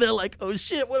 and they're like, "Oh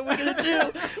shit, what are we gonna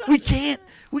do? We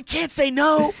can't say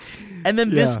no." And then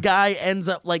this Yeah. guy ends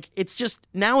up like, it's just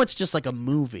like a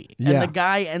movie, and Yeah. the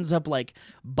guy ends up like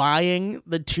buying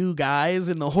the two guys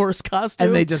in the horse costume,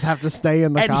 And they just have to stay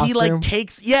in the and costume. he like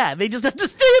they just have to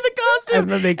stay in the costume,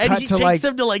 And then they cut he to, takes like-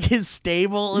 them to like his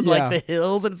stable in Yeah. like the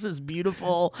hills, and it's this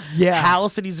beautiful Yes.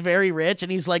 house, and he's very rich,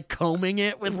 and he's like combing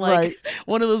it with like Right.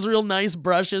 one of those real nice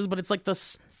brushes, but it's like the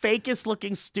fakest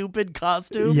looking stupid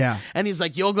costume. Yeah. And he's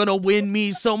like, you're gonna win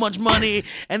me so much money.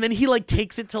 And then he like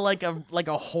takes it to like a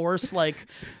horse like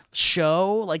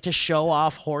show, like to show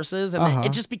off horses, and Uh-huh.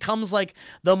 it just becomes like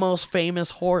the most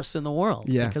famous horse in the world.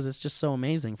 Yeah. Because it's just so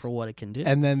amazing for what it can do.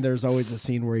 And then there's always a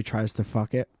scene where he tries to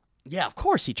fuck it. Yeah, of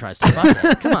course he tries to fuck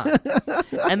it. Come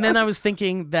on. And then I was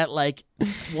thinking that like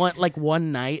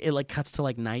one night it like cuts to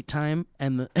like nighttime,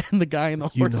 and the guy in the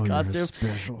horse costume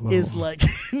is like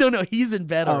no, he's in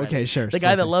bed already. Okay, sure, The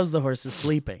guy that sleeping. loves the horse is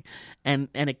sleeping, and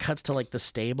it cuts to like the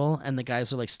stable, and the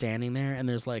guys are like standing there, and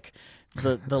there's like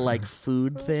the like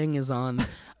food thing is on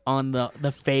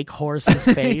the fake horse's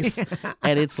face,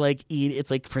 and it's like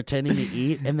pretending to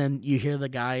eat, and then you hear the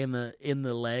guy in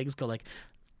the legs go like,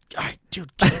 all right, dude,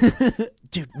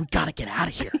 we gotta get out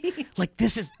of here. Like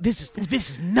this is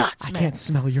nuts, I man. can't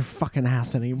smell your fucking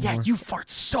ass anymore. Yeah, you fart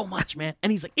so much, man.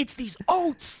 And he's like, it's these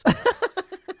oats.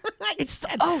 It's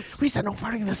the oats. We said no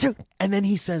farting in the suit. And then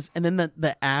he says, and then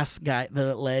the ass guy,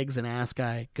 the legs and ass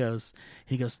guy goes,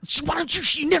 why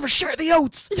don't you never share the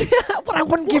oats? Yeah, but I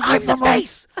wouldn't give you I'm the some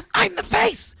face. I'm the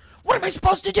face. What am I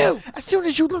supposed to do? As soon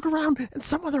as you look around and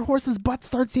some other horse's butt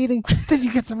starts eating, then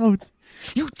you get some oats.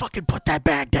 You fucking put that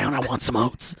bag down. I want some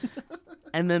oats.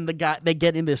 And then they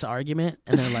get in this argument,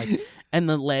 and they're like, and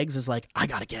the legs is like, I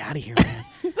gotta get out of here, man.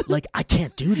 Like, I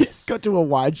can't do this. Go to a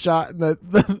wide shot, and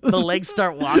The legs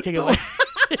start walking away.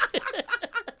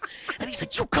 And he's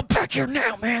like, you come back here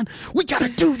now, man. We gotta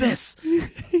do this.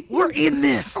 We're in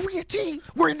this. Are we a team?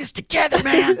 We're in this together,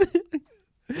 man.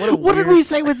 What did we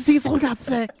say when Cecil got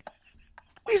sick?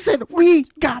 We said we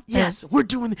got Yes, this. we're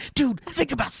doing. Dude,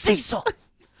 think about Cecil.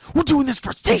 We're doing this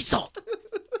for Cecil.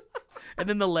 And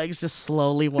then the legs just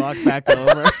slowly walk back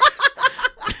over.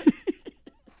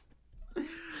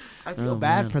 I feel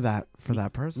bad for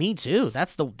that person. Me too.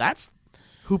 That's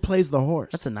Who plays the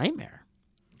horse? a nightmare.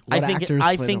 What I think actors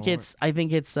play the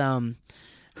it's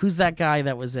who's that guy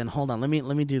that was in? Hold on, let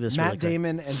me do this. Matt really quick.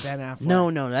 Damon and Ben Affleck.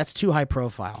 No, that's too high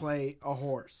profile. Play a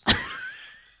horse.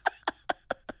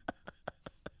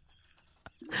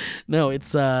 No,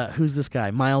 it's who's this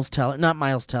guy? Miles Teller, not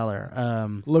Miles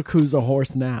Teller. Look who's a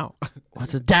horse now.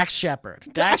 What's it? Dax Shepard.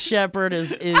 Dax Shepard is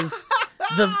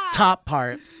the top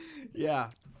part. Yeah.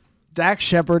 Dax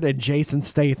Shepard and Jason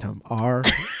Statham are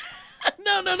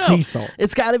No. Cecil.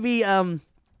 It's got to be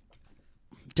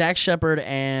Dax Shepard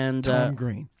and Tom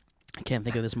Green. I can't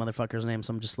think of this motherfucker's name,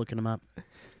 so I'm just looking him up.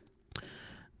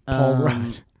 Paul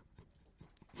Rudd.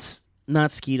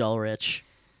 Not Skeet Ulrich.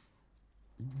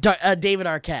 David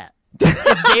Arquette.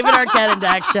 It's David Arquette and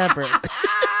Dax Shepard.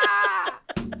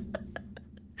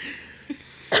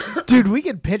 Dude, we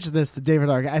could pitch this to David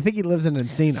Arquette. I think he lives in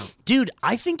Encino. Dude,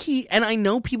 I think and I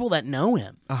know people that know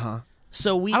him. Uh-huh.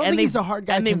 So I don't think he's a hard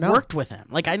guy and to they've know. worked with him.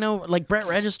 Like I know, like Brett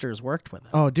Register's worked with him.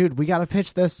 Oh, dude, we got to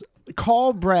pitch this.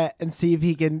 Call Brett and see if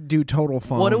he can do Total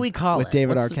Phone. What do we call with it?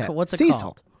 David What's Arquette? What's it Cecil.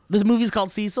 called? This movie's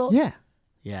called Cecil? Yeah,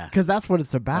 Yeah. because that's what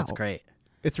it's about. That's great.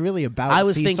 It's really about I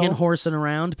was Cecil. thinking horsing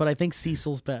around, but I think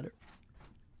Cecil's better.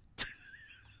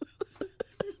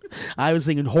 I was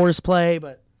thinking horseplay,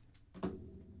 but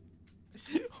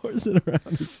horsing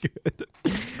around is good.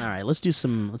 all right, let's do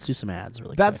some ads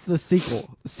really That's quick. the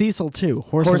sequel. Cecil 2.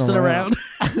 Horsing around.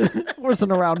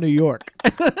 Horsing around New York.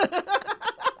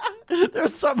 They're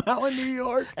somehow in New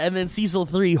York. And then Cecil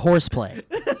 3, horseplay.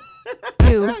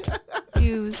 You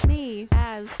use me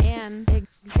as an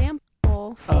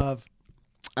example. Of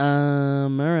All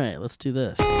right, let's do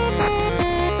this.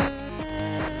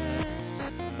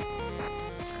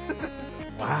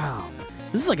 Wow.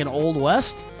 This is like an Old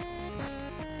West.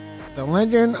 The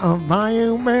Legend of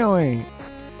Bayou Billy.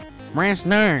 Ranch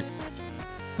Nerd.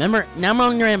 Remember,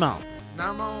 Namo Grandma.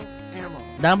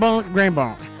 Namo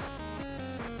Grandma.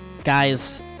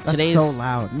 Guys, That's today's so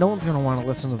loud. No one's gonna want to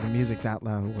listen to the music that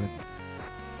loud. With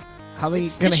how they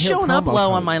it's gonna hear showing up promo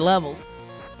low on codes? my levels.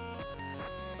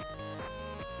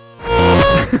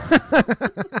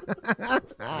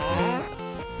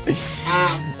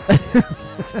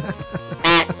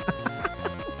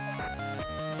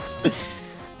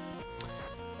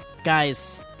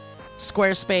 Guys,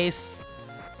 Squarespace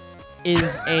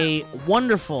is a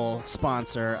wonderful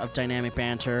sponsor of Dynamic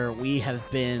Banter. We have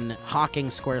been hawking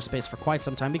Squarespace for quite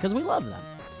some time because we love them.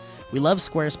 We love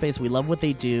Squarespace. We love what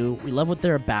they do. We love what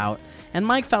they're about. And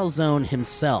Mike Falzone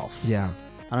himself. Yeah.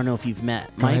 I don't know if you've met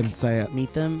Go Mike. ahead and say it.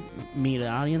 Meet them. Meet the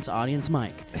audience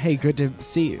Mike. Hey, good to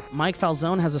see you. Mike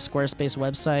Falzone has a Squarespace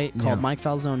website called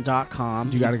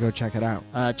MikeFalzone.com. You got to go check it out.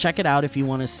 Check it out if you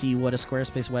want to see what a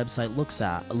Squarespace website looks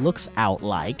out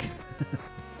like.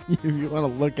 If you want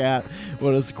to look at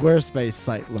what a Squarespace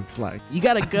site looks like. You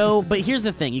got to go, but here's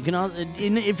the thing. You can,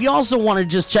 if you also want to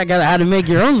just check out how to make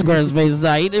your own Squarespace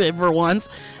site for once,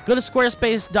 go to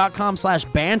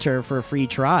squarespace.com/banter for a free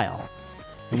trial.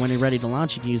 And when you're ready to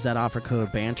launch, you can use that offer code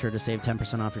BANTER to save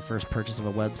 10% off your first purchase of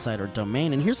a website or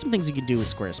domain. And here's some things you can do with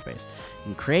Squarespace. You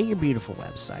can create your beautiful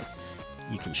website.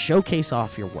 You can showcase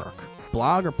off your work.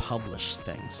 Blog or publish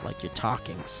things like your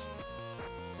talkings.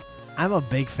 I'm a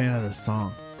big fan of this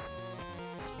song.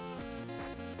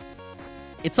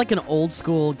 It's like an old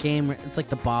school game. It's like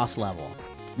the boss level.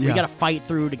 Yeah. You got to fight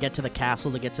through to get to the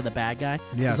castle to get to the bad guy.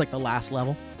 Yeah. It's like the last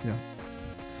level. Yeah.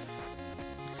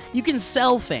 You can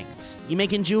sell things. You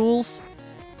making jewels?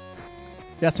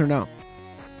 Yes or no?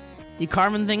 You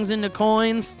carving things into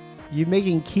coins? You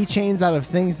making keychains out of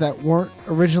things that weren't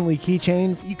originally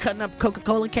keychains? You cutting up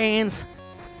Coca-Cola cans?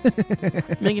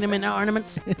 Making them into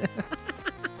ornaments?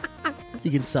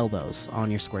 You can sell those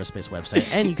on your Squarespace website.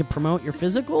 And you can promote your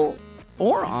physical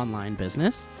or online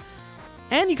business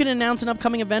And you can announce an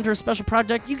upcoming event or a special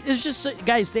project. It's just,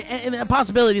 guys, the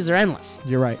possibilities are endless.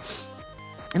 You're right.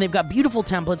 And they've got beautiful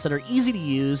templates that are easy to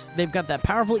use. They've got that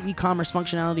powerful e-commerce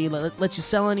functionality that lets you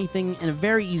sell anything in a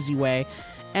very easy way.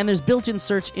 And there's built-in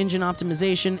search engine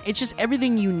optimization. It's just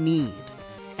everything you need.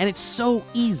 And it's so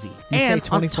easy. You and say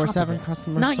 24/7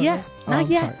 customer Not service? yet. Oh, Not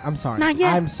I'm yet. Sorry. I'm sorry. Not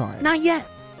yet. I'm sorry. Not yet.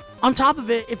 On top of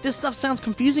it, if this stuff sounds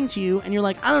confusing to you and you're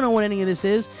like, I don't know what any of this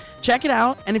is, check it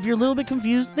out. And if you're a little bit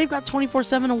confused, they've got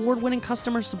 24/7 award-winning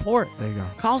customer support. There you go.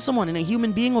 Call someone and a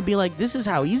human being will be like, this is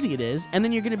how easy it is. And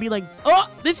then you're going to be like, oh,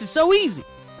 this is so easy.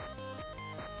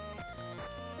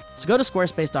 So go to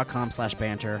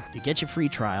squarespace.com/banter. You get your free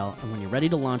trial. And when you're ready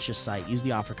to launch your site, use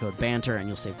the offer code BANTER and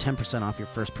you'll save 10% off your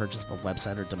first purchase of a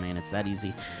website or domain. It's that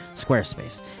easy.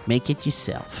 Squarespace. Make it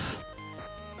yourself.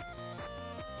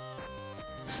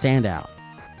 Stand out.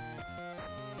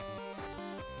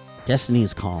 Destiny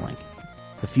is calling.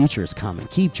 The future is coming.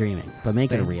 Keep dreaming, but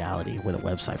make it a reality with a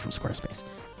website from Squarespace.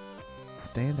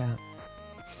 Stand out.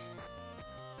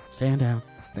 Stand out.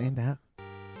 Stand out.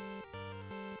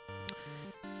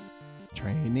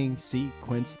 Training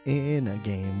sequence in a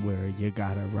game where you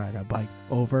gotta ride a bike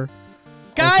over all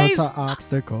Guys, sorts of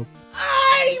obstacles.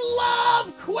 I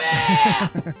love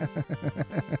Quip!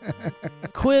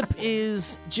 Quip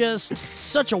is just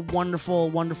such a wonderful,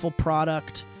 wonderful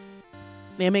product.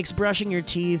 It makes brushing your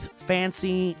teeth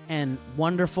fancy and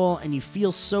wonderful, and you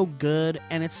feel so good.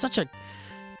 And it's such a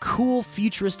cool,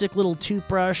 futuristic little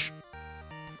toothbrush.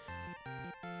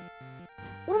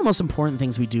 One of the most important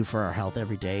things we do for our health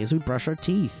every day is we brush our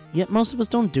teeth. Yet most of us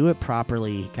don't do it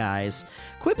properly, guys.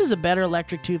 Quip is a better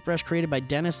electric toothbrush created by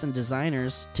dentists and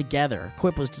designers together.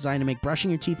 Quip was designed to make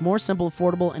brushing your teeth more simple,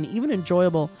 affordable, and even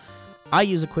enjoyable. I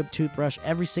use a Quip toothbrush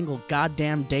every single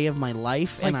goddamn day of my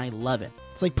life, and I love it.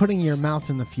 It's like putting your mouth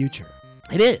in the future.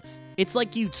 It is. It's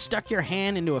like you stuck your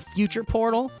hand into a future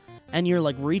portal, and you're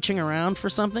like reaching around for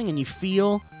something, and you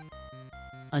feel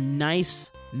a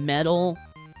nice metal,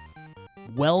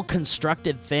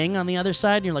 well-constructed thing on the other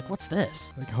side, and you're like, what's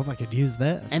this? Like, I hope I could use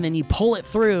this. And then you pull it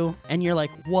through, and you're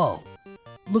like, whoa,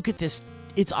 look at this.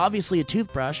 It's obviously a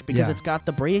toothbrush because Yeah. it's got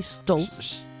the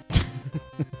bristles.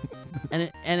 and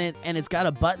it's got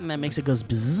a button that makes it goes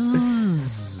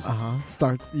bzzz.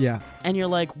 Starts, yeah. And you're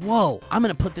like, whoa, I'm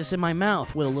going to put this in my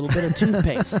mouth with a little bit of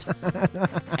toothpaste.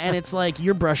 And it's like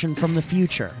you're brushing from the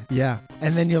future. Yeah.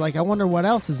 And then you're like, I wonder what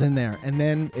else is in there. And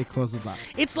then it closes up.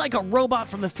 It's like a robot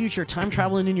from the future time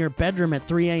traveling in your bedroom at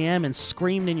 3 a.m. and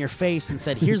screamed in your face and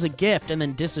said, here's a gift, and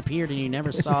then disappeared and you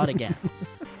never saw it again.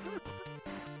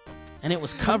 And it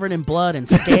was covered in blood and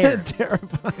scared.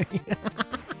 Terrifying.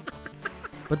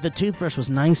 But the toothbrush was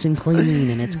nice and clean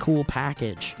in its cool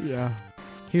package. Yeah.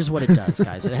 Here's what it does,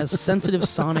 guys. It has sensitive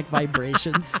sonic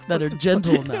vibrations that are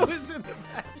gentle enough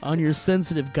on your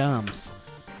sensitive gums.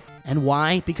 And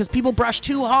why? Because people brush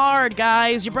too hard,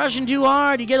 guys. You're brushing too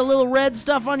hard. You get a little red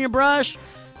stuff on your brush.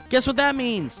 Guess what that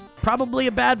means? Probably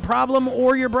a bad problem,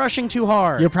 or you're brushing too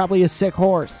hard. You're probably a sick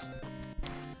horse.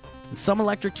 And some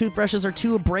electric toothbrushes are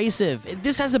too abrasive.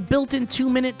 This has a built-in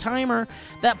 2-minute timer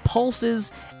that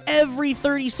pulses every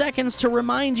 30 seconds to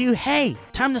remind you, hey,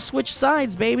 time to switch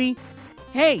sides, baby.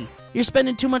 Hey, you're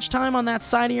spending too much time on that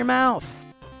side of your mouth.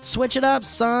 Switch it up,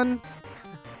 son.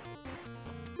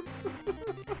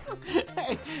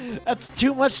 Hey, that's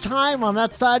too much time on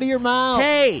that side of your mouth.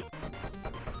 Hey,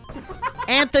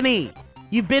 Anthony,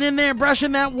 you've been in there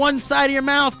brushing that one side of your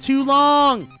mouth too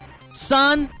long,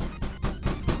 son.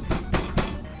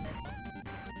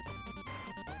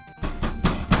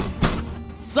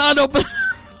 Son, open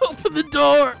the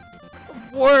door.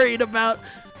 I'm worried about...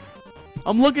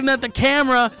 I'm looking at the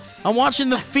camera. I'm watching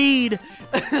the feed.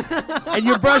 And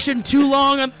you're brushing too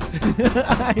long.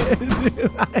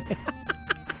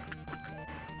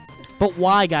 But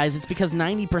why, guys? It's because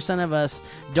 90% of us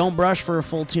don't brush for a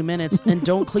full 2 minutes and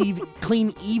don't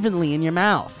clean evenly in your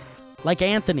mouth. Like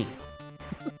Anthony.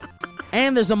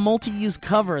 And there's a multi-use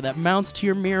cover that mounts to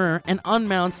your mirror and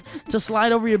unmounts to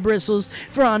slide over your bristles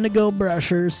for on-the-go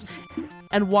brushers.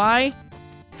 And why?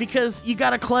 Because you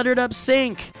got a cluttered up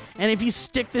sink. And if you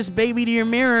stick this baby to your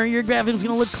mirror, your bathroom's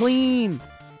going to look clean.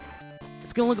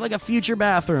 It's going to look like a future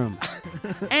bathroom.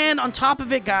 And on top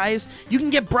of it, guys, you can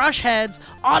get brush heads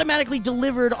automatically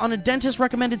delivered on a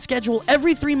dentist-recommended schedule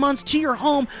every 3 months to your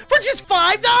home for just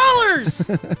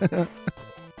 $5!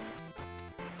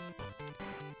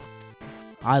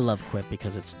 I love Quip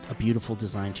because it's a beautiful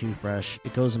design toothbrush.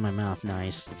 It goes in my mouth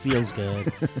nice. It feels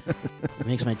good. It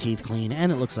makes my teeth clean,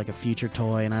 and it looks like a future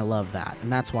toy, and I love that.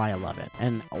 And that's why I love it,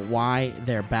 and why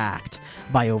they're backed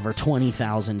by over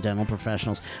 20,000 dental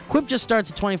professionals. Quip just starts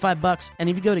at $25, and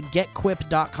if you go to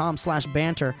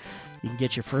getquip.com/banter, You can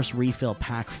get your first refill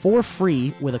pack for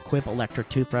free with a Quip electric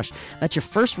toothbrush. That's your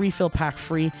first refill pack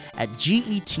free at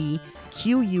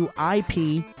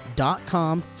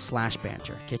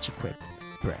getquip.com/banter. Get your Quip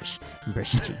brush and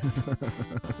brush your teeth.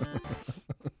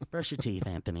 Brush your teeth,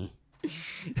 Anthony.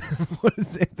 What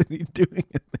is Anthony doing?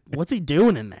 What's he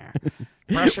doing in there?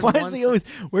 Brushing Why one is he si- always?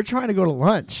 We're trying to go to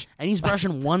lunch. and he's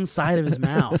brushing one side of his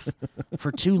mouth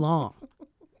for too long.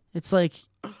 It's like,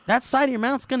 that side of your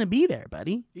mouth's going to be there,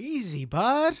 buddy. Easy,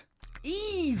 bud.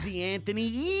 Easy, Anthony,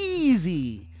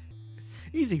 easy.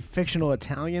 Easy, fictional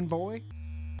Italian boy.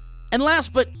 And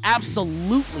last but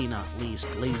absolutely not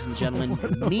least, ladies and gentlemen,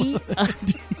 Me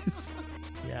Undies.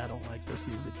 Yeah, I don't like this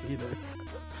music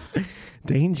either.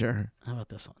 Danger. How about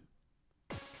this one?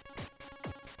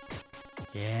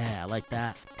 Yeah, I like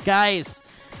that. Guys,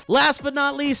 last but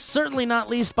not least, certainly not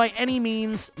least by any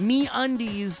means, Me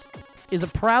Undies is a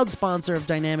proud sponsor of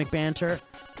Dynamic Banter.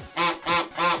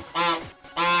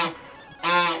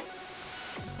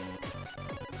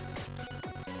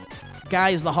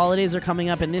 Guys, the holidays are coming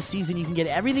up, and this season you can get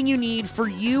everything you need for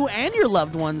you and your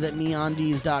loved ones at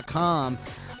MeUndies.com.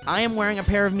 I am wearing a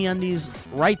pair of MeUndies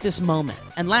right this moment.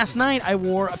 And last night I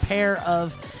wore a pair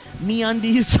of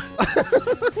MeUndies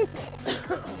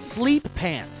sleep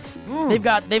pants. They've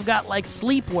got like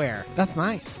sleepwear, That's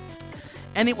nice.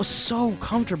 and it was so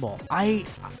comfortable.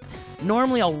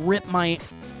 Normally I'll rip my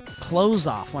clothes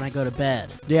off when I go to bed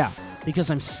Yeah. because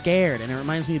I'm scared and it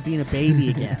reminds me of being a baby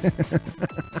again.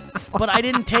 But I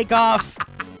didn't take off.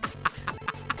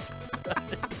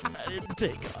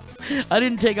 I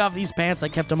didn't take off these pants. I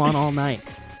kept them on all night.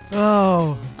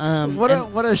 Oh. And- What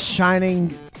a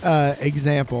shining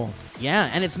example.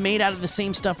 Yeah, and it's made out of the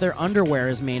same stuff their underwear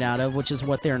is made out of, which is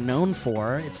what they're known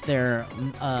for. It's their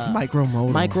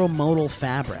Micromodal. micromodal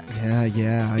fabric.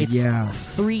 Yeah. It's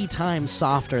 3 times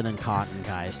softer than cotton,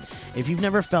 guys. If you've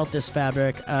never felt this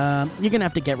fabric, you're going to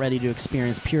have to get ready to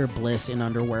experience pure bliss in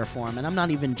underwear form. And I'm not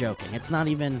even joking.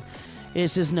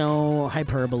 This is no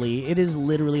hyperbole. It is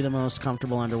literally the most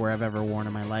comfortable underwear I've ever worn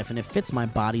in my life, and it fits my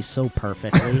body so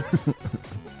perfectly.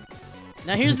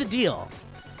 Now, here's the deal.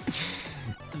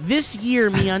 This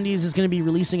year, MeUndies is going to be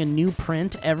releasing a new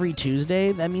print every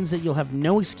Tuesday. That means that you'll have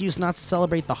no excuse not to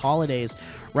celebrate the holidays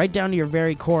right down to your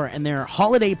very core, and they're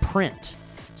holiday print.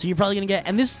 So you're probably going to get,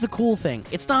 and this is the cool thing.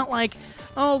 It's not like,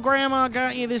 oh, Grandma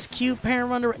got you this cute pair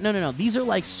of underwear. No. These are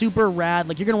like super rad.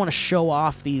 Like, you're going to want to show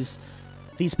off these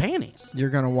panties. You're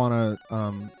gonna want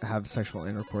to have sexual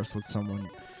intercourse with someone.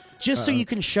 Just so you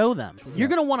can show them. You're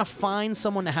going to want to find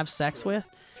someone to have sex with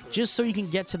just so you can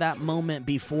get to that moment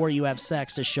before you have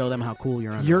sex to show them how cool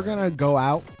your underwear You're is. gonna go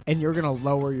out and you're gonna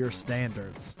lower your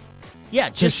standards Yeah,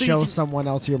 to just so you show can, someone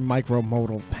else your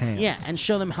micromodal pants. yeah, and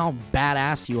show them how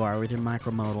badass you are with your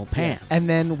micromodal pants. And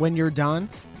then when you're done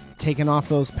taking off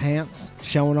those pants,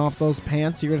 showing off those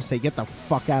pants, you're gonna say, "Get the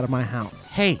fuck out of my house."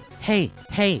 hey,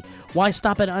 why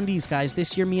stop at undies, guys?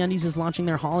 This year, MeUndies is launching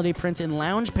their holiday prints in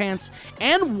lounge pants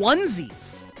and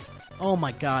onesies. Oh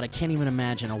my god, I can't even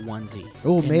imagine a onesie.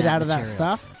 Oh, in made out of that material.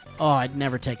 stuff? Oh, I'd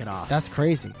never take it off. That's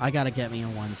crazy. I gotta get me a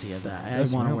onesie of that. I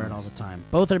That's want to real wear it all nice. the time.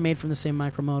 Both are made from the same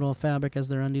micromodal fabric as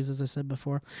their undies, as I said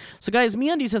before. So, guys,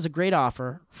 MeUndies has a great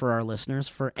offer for our listeners.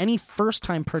 For any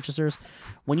first-time purchasers,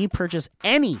 when you purchase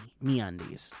any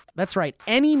MeUndies, that's right,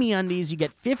 any MeUndies, you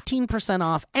get 15%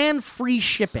 off and free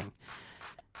shipping.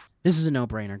 This is a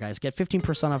no-brainer, guys. Get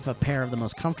 15% off a pair of the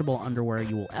most comfortable underwear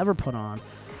you will ever put on.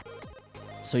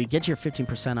 So you get your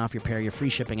 15% off your pair, your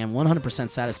free shipping, and 100%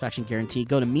 satisfaction guarantee.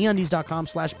 Go to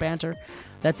MeUndies.com/banter.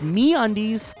 That's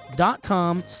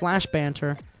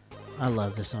MeUndies.com/banter. I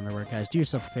love this underwear, guys. Do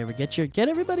yourself a favor. Get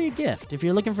everybody a gift. If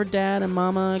you're looking for dad and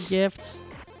mama gifts,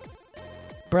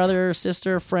 brother,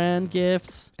 sister, friend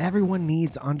gifts, Everyone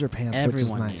needs underpants, which is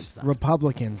Everyone nice. needs them.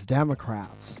 Republicans,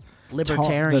 Democrats,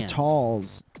 libertarians, the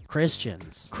talls,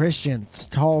 Christians, Christians,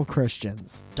 tall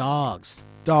Christians, dogs.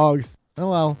 dogs. Oh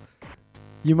well,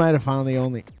 you might have found the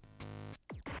only.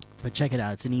 But check it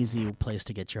out. It's an easy place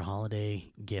to get your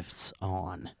holiday gifts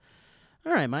on.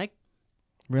 All right, Mike.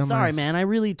 Real Sorry, nice. man. I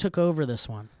really took over this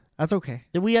one. That's okay.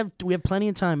 We have plenty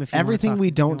of time. If you wanna Everything talk, we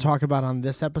you don't know. talk about on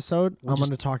this episode, We'll I'm just-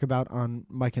 going to talk about on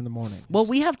Mike in the Morning. Well,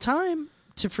 we have time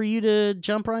for you to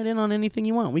jump right in on anything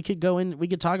you want. We could go in. We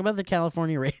could talk about the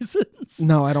California raisins.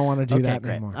 No, I don't want to do Okay, that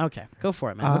great. anymore. Okay, go for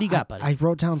it, man. What do you got, buddy? I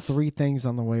wrote down 3 things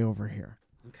on the way over here.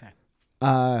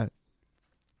 Okay.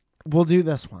 We'll do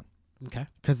this one Okay.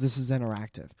 because this is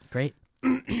interactive. Great.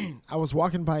 I was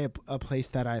walking by a place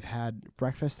that I've had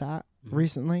breakfast at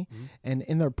recently, and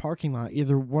in their parking lot,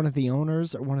 either one of the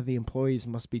owners or one of the employees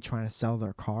must be trying to sell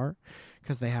their car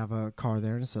because they have a car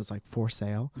there and it says like for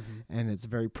sale, and it's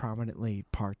very prominently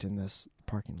parked in this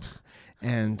parking lot.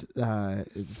 And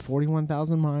it's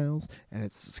 41,000 miles, and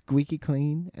it's squeaky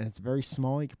clean, and it's very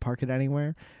small. You can park it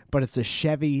anywhere, but it's a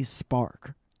Chevy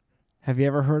Spark. Have you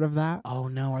ever heard of that? Oh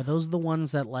no, are those the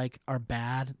ones that like are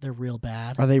bad? They're real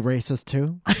bad. Are they racist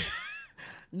too?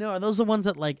 No, are those the ones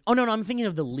that like? Oh no, I'm thinking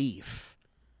of the Leaf.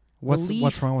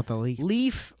 What's wrong with the Leaf?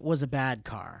 Leaf was a bad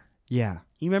car. Yeah.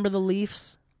 You remember the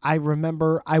Leafs? I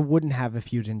remember. I wouldn't have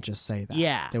if you didn't just say that.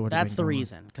 Yeah, They would've that's been the gone.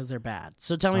 reason, because they're bad.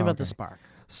 So tell me about the okay. Spark.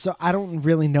 So I don't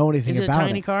really know anything Is it a about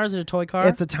tiny car? Is it a toy car?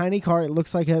 It's a tiny car. It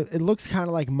looks kind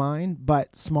of like mine,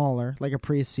 but smaller, like a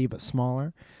Prius C, but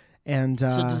smaller. And So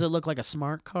does it look like a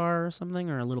smart car or something,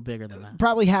 or a little bigger than that?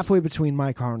 probably halfway between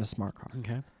my car and a smart car.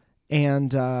 Okay.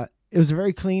 And it was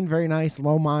very clean, very nice,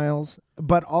 low miles.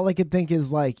 But all I could think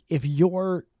is like if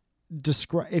you're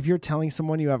telling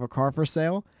someone you have a car for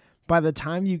sale, by the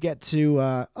time you get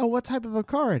to what type of a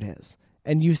car it is,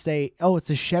 and you say, oh, it's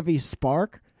a Chevy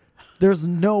Spark, there's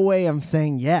no way I'm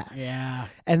saying yes. Yeah.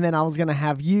 And then I was gonna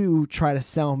have you try to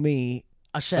sell me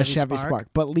A Chevy, Spark,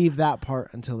 but leave that part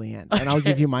until the end, and I'll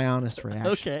give you my honest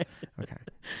reaction. Okay. Okay.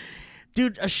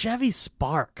 Dude, a Chevy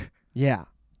Spark. Yeah.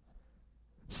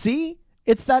 See,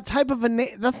 it's that type of a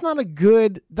name. That's not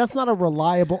a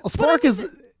reliable. A Spark is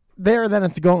there, then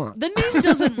it's gone. The name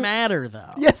doesn't matter,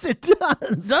 though. Yes, it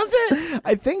does. Does it?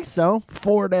 I think so.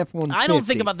 Ford F-150. I don't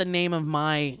think about the name of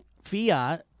my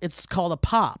Fiat. It's called a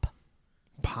Pop.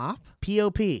 Pop.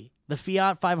 P-O-P. The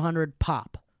Fiat 500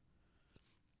 Pop.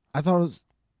 I thought it was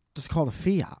just called a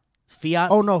Fiat.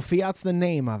 Fiat. Oh no, Fiat's the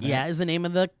name of it. Yeah, is the name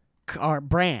of the car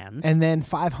brand. And then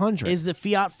 500 is the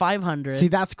Fiat 500 See,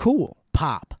 that's cool.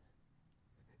 Pop.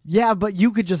 Yeah, but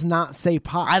you could just not say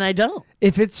Pop. And I don't.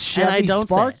 If it's And I Chevy don't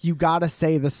say Spark, it. you gotta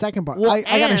say the second part. Well, I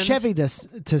got a and- Chevy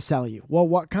to sell you. Well,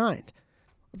 what kind?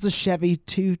 It's a Chevy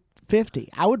 250.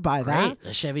 I would buy that. Great.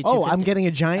 A Chevy Oh, 250. I'm getting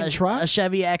a giant truck. A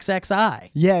Chevy XXI.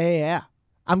 Yeah.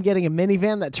 I'm getting a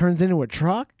minivan that turns into a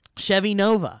truck. Chevy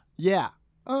Nova. Yeah.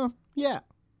 Yeah.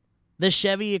 The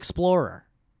Chevy Explorer.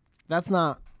 That's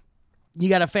not. You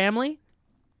got a family?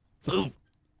 Ooh.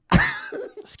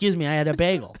 Excuse me, I had a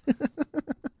bagel.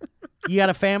 You got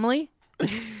a family?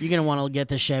 You're going to want to get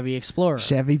the Chevy Explorer.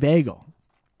 Chevy Bagel.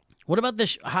 What about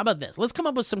this? How about this? Let's come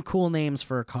up with some cool names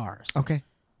for cars. Okay.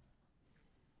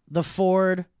 The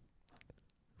Ford.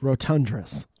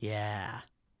 Rotundrous. Yeah.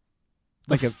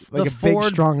 Like a the big Ford-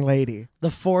 strong lady.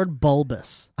 The Ford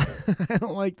Bulbous. I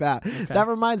don't like that. That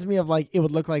reminds me of like it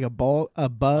would look like a bug. A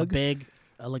big,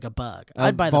 like a bug. A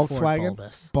I'd buy the Ford Volkswagen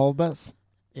Bulbous. Bulbous.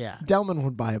 Yeah. Delman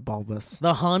would buy a Bulbous.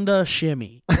 The Honda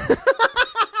Shimmy.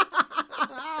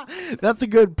 That's a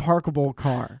good parkable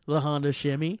car. The Honda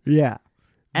Shimmy. Yeah.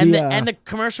 And the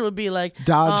commercial would be like,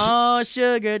 Dodge- oh,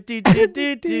 sugar, do, do,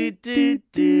 do, do, do,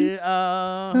 do,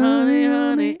 oh, honey,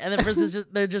 honey. And the person's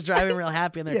they're just driving real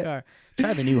happy in their Yeah. car.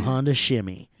 Try the new Honda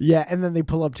Shimmy. Yeah, and then they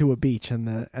pull up to a beach and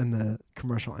the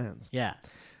commercial ends. Yeah.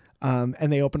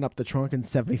 And they open up the trunk and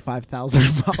 75,000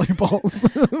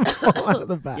 volleyballs fall out of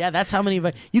the back. Yeah, that's how many.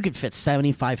 You could fit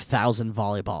 75,000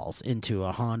 volleyballs into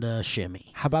a Honda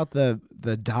Shimmy. How about the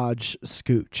Dodge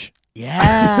Scooch?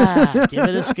 Yeah. Give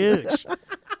it a scooch.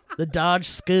 The Dodge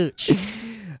Scooch.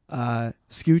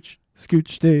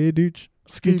 Scooch day dooch.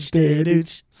 Scooch day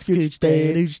dooch. Scooch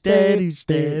day dooch day dooch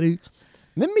day dooch.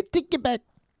 Let me take it back.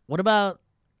 What about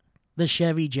the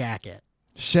Chevy Jacket?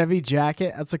 Chevy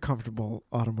Jacket. That's a comfortable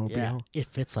automobile. Yeah, it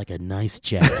fits like a nice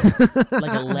jacket,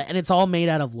 and it's all made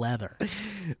out of leather.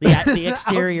 The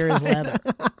exterior is leather.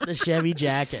 The Chevy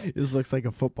Jacket, This looks like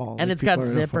a football. and like it's got people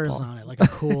are in a zippers football. on it, like a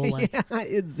cool, like Yeah,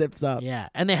 it zips up. yeah.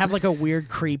 And they have like a weird,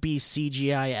 creepy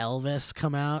CGI Elvis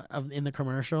come out in the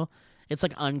commercial. It's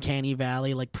like Uncanny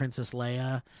Valley, like Princess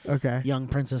Leia, Okay. young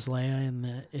Princess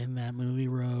Leia in that movie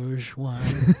Rouge One.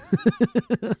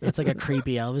 It's like a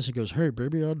creepy Elvis who goes, "Hey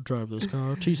baby, I'll drive this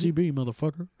car, TCB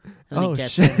motherfucker." And then Oh he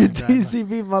gets shit! in and drives off.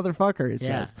 TCB motherfucker. It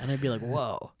Yeah, says. and I'd be like,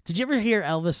 "Whoa!" Did you ever hear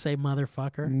Elvis say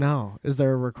 "motherfucker"? No. Is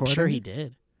there a I'm recording? sure he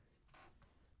did.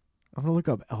 I'm gonna look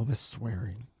up Elvis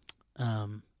swearing.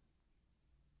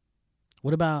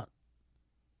 What about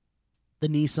the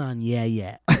Nissan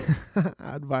Yeah?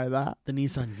 I'd buy that. The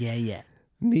Nissan Yeah.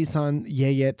 Nissan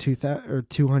Yeah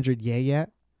 200 Yeah.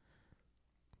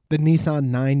 The Nissan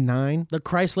 99. The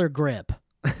Chrysler Grip.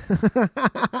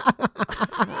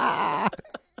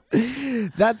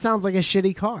 That sounds like a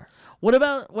shitty car. What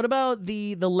about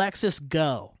the Lexus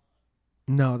Go?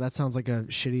 No, that sounds like a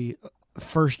shitty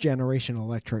first generation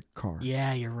electric car.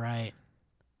 Yeah, you're right.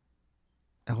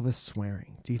 Elvis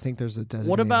swearing. Do you think there's a designated?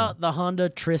 What about the Honda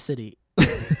Tricity?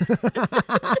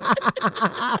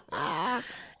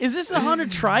 Is this the Honda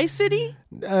Tri-City?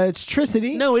 It's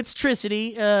Tricity. No, it's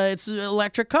Tricity. It's an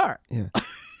electric car. Yeah.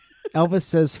 Elvis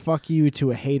says "fuck you"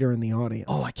 to a hater in the audience.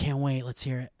 Oh, I can't wait. Let's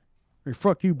hear it. Hey,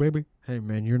 fuck you, baby. Hey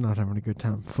man, you're not having a good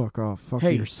time. Fuck off. Fuck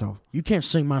Hey. yourself. You can't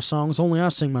sing my songs. Only I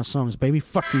sing my songs, baby.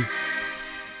 Fuck you.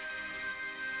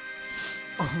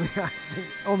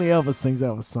 Only Elvis sings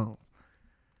Elvis songs.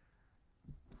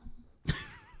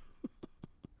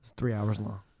 It's 3 hours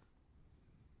long.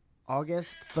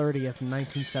 August 30th,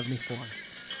 1974.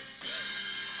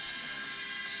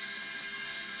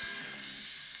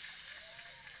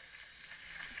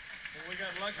 Well, we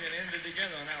got lucky and ended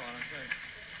together on that one, I think.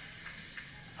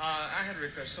 I had a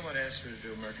request. Somebody asked me to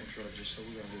do American Trilogy, so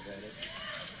we're going to do that.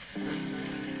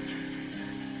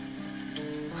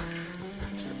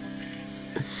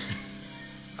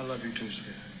 I love you too,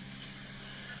 sweetheart.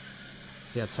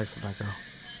 He had sex with that girl.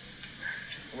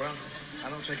 Well, I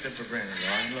don't take that for granted,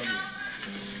 though. I love you.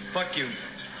 Fuck you.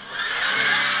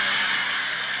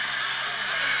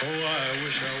 Oh, I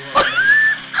wish I was.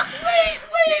 Wait.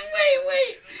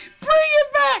 Bring it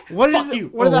back. What Fuck did you.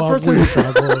 What did that I person? wish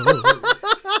I was.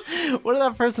 What did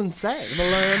that person say? The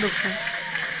land of.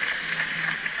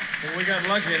 Well, we got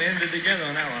lucky and ended together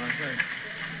on that one, I think.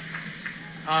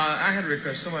 I had a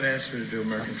request. Somebody asked me to do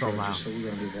American That's so Trilogy, loud. so we're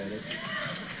going to do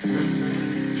that.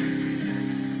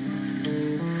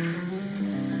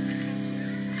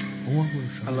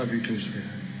 I love you too,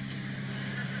 sweetheart.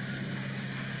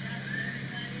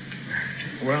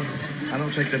 Well, I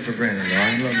don't take that for granted, though.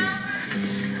 I love you.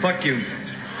 Fuck you.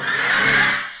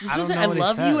 This I was don't I know what he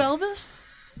love you, says.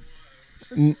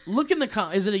 Elvis. N- Look in the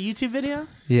Is it a YouTube video?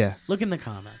 Yeah. Look in the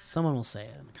comments. Someone will say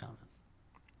it in the comments.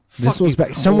 This Fuck was you.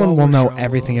 back. Someone will wish know I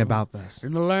everything was about this.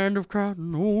 In the land of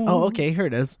cotton. Oh, okay. Here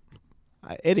it is.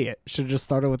 Idiot. Should have just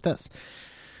started with this.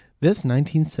 This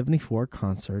 1974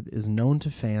 concert is known to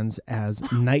fans as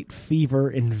Night Fever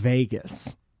in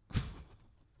Vegas.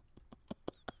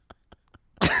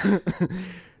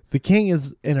 The King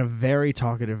is in a very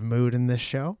talkative mood in this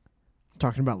show. I'm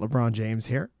talking about LeBron James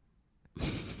here.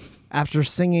 After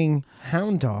singing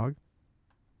Hound Dog,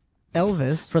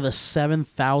 Elvis For the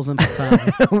 7,000th time.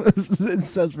 it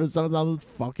says for 7,000th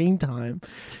fucking time,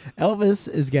 Elvis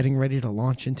is getting ready to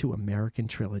launch into American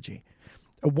Trilogy.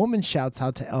 A woman shouts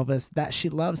out to Elvis that she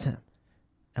loves him.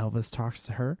 Elvis talks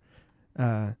to her.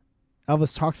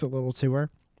 Elvis talks a little to her.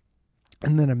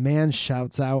 And then a man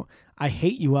shouts out, "I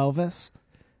hate you, Elvis."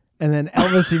 And then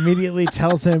Elvis immediately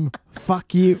tells him,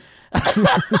 "Fuck you."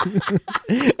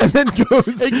 And then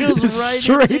goes right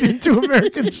straight into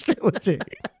American Trilogy.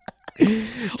 Keep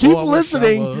Oh, I wish I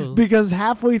listening was. because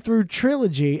halfway through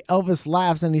Trilogy, Elvis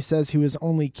laughs and he says he was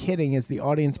only kidding as the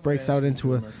audience breaks out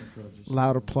into a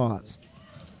loud applause.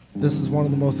 This is one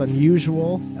of the most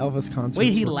unusual Elvis concerts.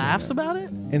 Wait, he we're laughs playing about it?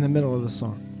 at in the middle of the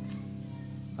song.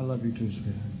 I love you too,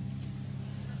 sweetheart.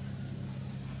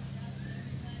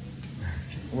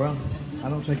 Well, I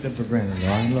don't take that for granted, though.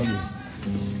 I love you.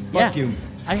 Fuck you.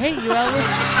 I hate you, Elvis.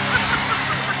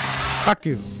 Fuck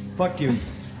you. Fuck you.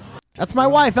 That's my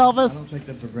wife, I Elvis. don't take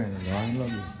that for granted, though. I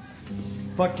love you.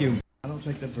 Fuck you. I don't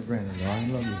take that for granted, though. I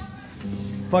love you.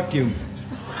 Fuck you.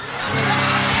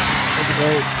 That's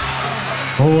great.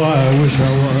 Oh, I wish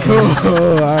I was.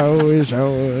 Oh, I wish I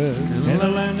would. In the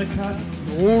land of cotton.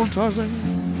 Old Tarzan.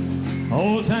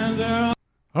 Old times there.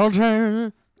 Old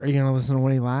Tarzan. Are you gonna listen to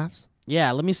when he laughs?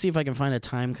 Yeah, let me see if I can find a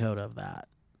time code of that.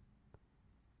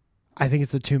 I think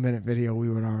it's a 2-minute video. We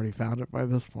would already found it by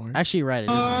this point. Actually, you're right. It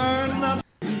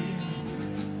is.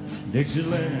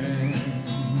 Dixieland.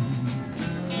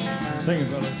 Sing it,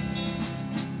 brother.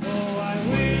 Oh, I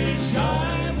wish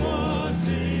I was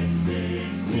in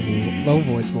Dixie. Low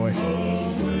voice boy.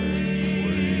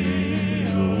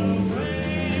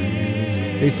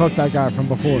 He fucked that guy from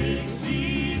before.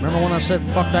 Remember when I said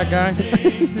fuck that guy?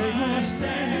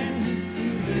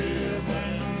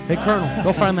 Hey, Colonel,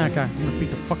 go find that guy. I'm gonna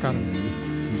beat the fuck out of him.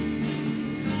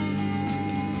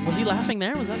 Was he laughing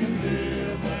there? Was that him?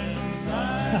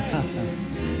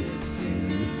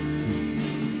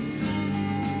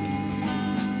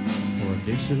 For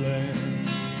Dixieland.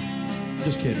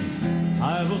 Just kidding.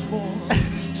 I was born.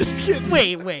 Just kidding.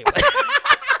 Wait.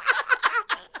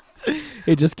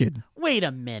 Hey, just kidding. Wait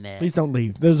a minute. Please don't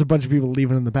leave. There's a bunch of people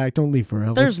leaving in the back. Don't leave for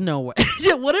Elvis. There's no way.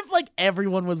 Yeah, what if like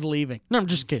everyone was leaving? No, I'm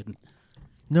just kidding.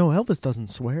 No, Elvis doesn't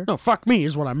swear. No, fuck me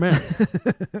is what I meant. Fuck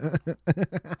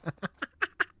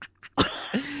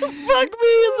me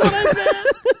is what I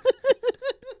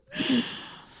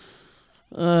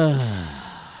meant.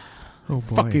 Oh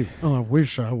boy. Fuck you. Oh, I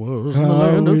wish I was in I the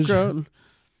land of wish- cotton.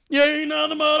 You ain't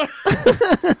nothing but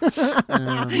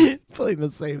Playing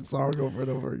the same song over and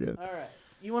over again. All right.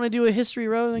 You want to do a history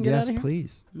road and get out Yes, of here?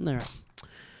 please. All right.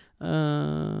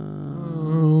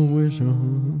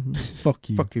 Fuck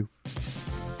you. Fuck you.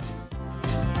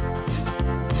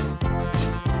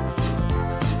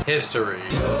 History.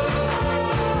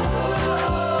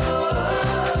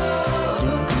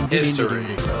 History.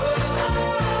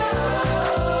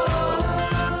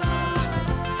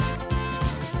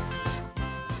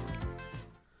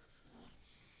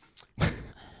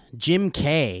 Jim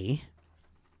K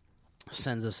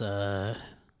sends us a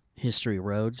history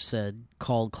road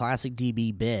called Classic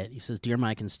DB Bit. He says, "Dear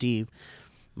Mike and Steve,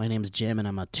 my name's Jim and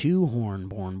I'm a two-horn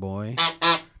born boy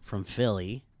from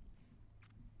Philly.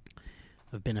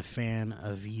 I've been a fan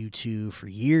of you two for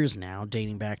years now,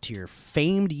 dating back to your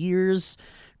famed years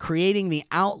creating the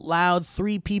Out Loud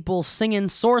Three People Singing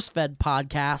SourceFed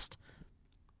podcast."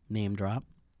 Name drop.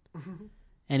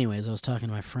 Anyways, I was talking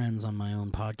to my friends on my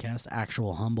own podcast,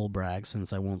 Actual Humble Brag,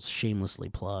 since I won't shamelessly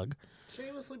plug.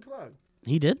 Shamelessly plug.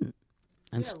 He didn't.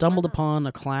 And stumbled upon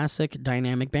a classic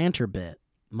dynamic banter bit.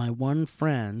 My one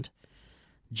friend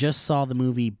just saw the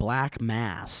movie Black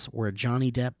Mass, where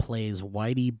Johnny Depp plays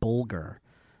Whitey Bulger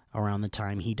around the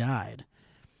time he died.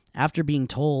 After being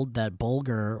told that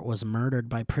Bulger was murdered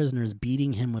by prisoners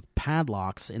beating him with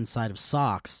padlocks inside of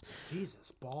socks,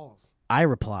 Jesus, balls. I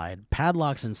replied,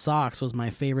 "Padlocks and Socks was my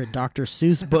favorite Dr.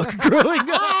 Seuss book growing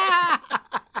up."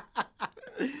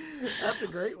 That's a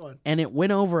great one. And it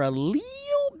went over a little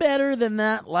better than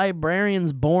that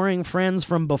librarian's boring friends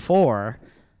from before.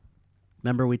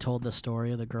 Remember we told the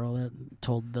story of the girl that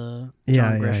told the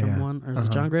John Grisham one? Or was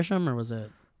it John Grisham or was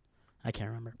it? I can't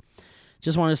remember.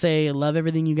 Just want to say I love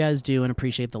everything you guys do and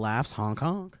appreciate the laughs. Honk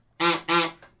honk.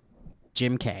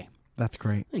 Jim K. That's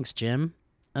great. Thanks, Jim.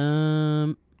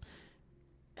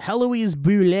 Heloise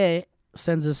Boulet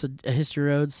sends us a history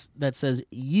roads that says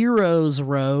Euros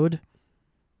Road.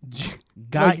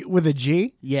 Like with a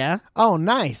G? Yeah. Oh,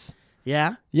 nice.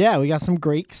 Yeah. Yeah, we got some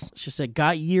Greeks. She said,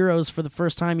 got gyros for the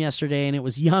first time yesterday, and it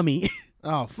was yummy.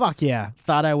 Oh, fuck yeah.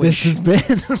 Thought I would This has been.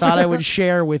 thought I would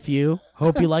share with you.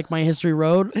 Hope you like my history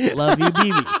road. Love you,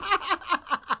 BBs.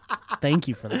 Thank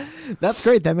you for that. That's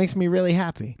great. That makes me really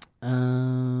happy. let's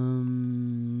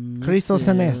Christos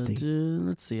see, Anesti.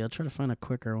 Let's see. I'll try to find a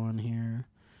quicker one here.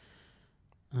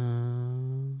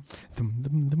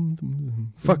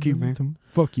 Fuck you, man.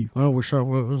 Fuck you. I wish I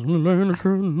was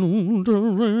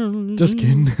Just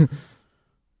kidding.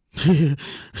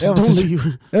 Don't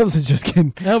leave. Elvis is just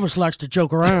kidding. Elvis likes to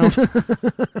joke around.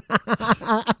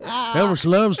 Elvis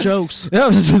loves jokes.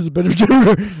 Elvis is a bit of a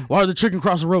joker. Why the chicken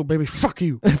cross the road, baby? Fuck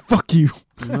you. Fuck you.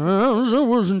 I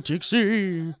wasn't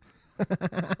Dixie.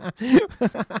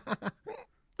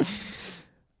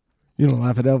 You don't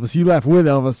laugh at Elvis. You laugh with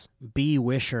Elvis. B.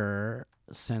 Wisher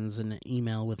sends an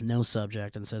email with no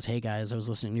subject and says, "Hey guys, I was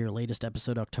listening to your latest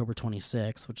episode, October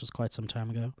 26th, which was quite some time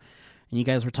ago. And you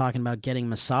guys were talking about getting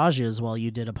massages while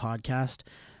you did a podcast.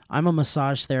 I'm a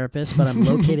massage therapist, but I'm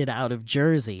located out of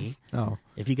Jersey. Oh.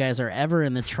 If you guys are ever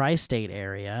in the tri-state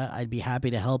area, I'd be happy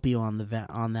to help you on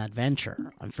that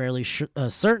venture. I'm fairly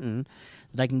certain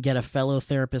that I can get a fellow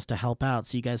therapist to help out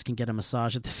so you guys can get a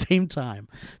massage at the same time.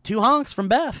 2 honks from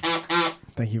Beth."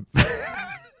 Thank you.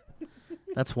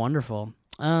 That's wonderful.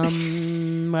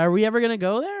 Are we ever going to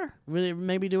go there?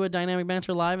 Maybe do a Dynamic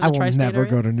Banter live in the I will tri-state never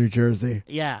area? go to New Jersey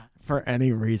Yeah. for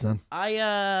any reason.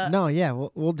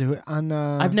 No, We'll do it on.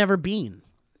 I've never been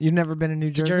You've never been in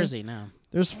New to Jersey? Jersey, no.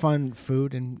 There's fun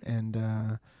food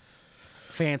and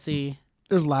Fancy.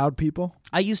 there's loud people.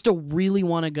 I used to really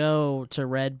want to go to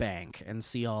Red Bank and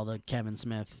see all the Kevin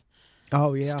Smith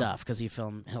Oh yeah, stuff because he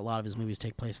filmed a lot of his movies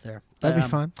take place there. that'd be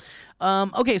fun.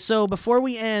 Okay, so before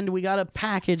we end, we got a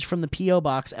package from the P.O.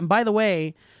 Box. And by the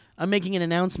way, I'm making an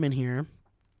announcement here.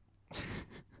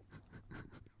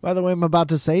 By the way, I'm about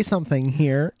to say something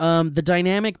here. The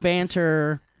Dynamic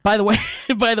Banter. By the way,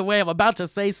 I'm about to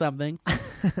say something.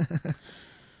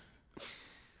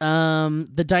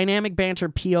 The Dynamic Banter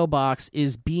P.O. Box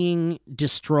is being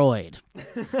destroyed.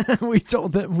 We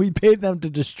paid them to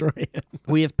destroy it.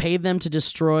 We have paid them to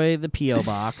destroy the P.O.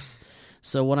 Box.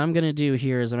 So what I'm going to do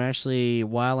here is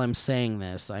while I'm saying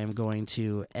this, I am going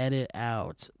to edit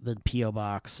out the P.O.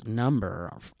 Box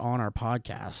number on our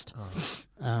podcast.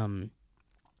 On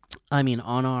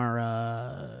our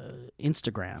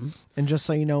Instagram. And just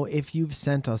so you know, if you've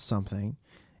sent us something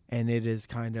and it is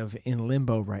kind of in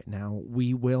limbo right now,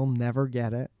 we will never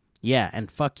get it. Yeah, and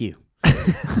fuck you.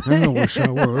 I wish I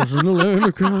was in the land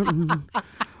of cotton.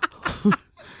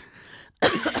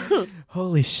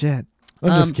 Holy shit.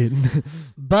 I'm just kidding.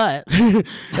 But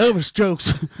Elvis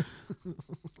jokes.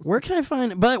 Where can I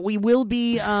find? But we will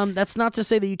be. That's not to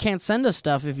say that you can't send us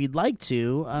stuff if you'd like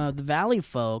to. The Valley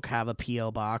folk have a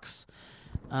PO box,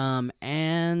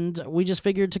 and we just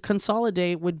figured to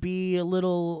consolidate would be a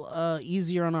little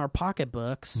easier on our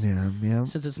pocketbooks. Yeah.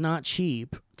 Since it's not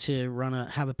cheap to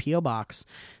have a PO box.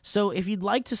 So if you'd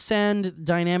like to send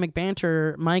Dynamic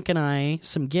Banter, Mike and I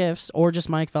some gifts, or just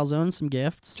Mike Falzone some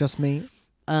gifts, Just me.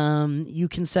 you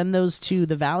can send those to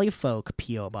the Valley Folk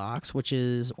P.O. Box, which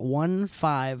is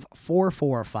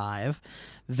 15445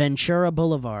 Ventura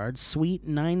Boulevard, Suite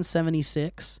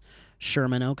 976,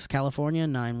 Sherman Oaks, California,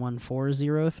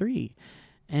 91403.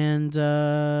 And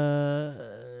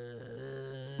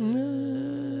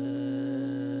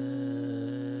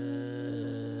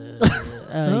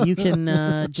you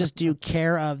can just do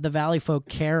care of the Valley Folk,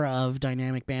 care of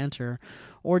Dynamic Banter,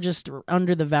 or just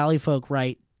under the Valley Folk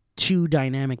write to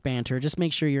Dynamic Banter. Just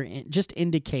make sure just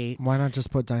indicate Why not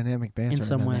just put Dynamic Banter in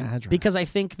some the way, address? because I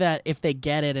think that if they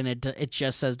get it and it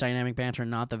just says Dynamic Banter,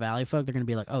 not the Valley Folk, they're gonna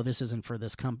be like, oh, this isn't for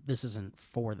this this isn't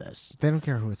for this. They don't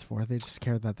care who it's for. They just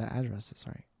care that the address is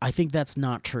right. I think that's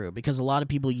not true, because a lot of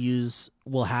people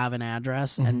will have an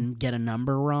address and get a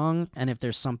number wrong, and if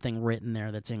there's something written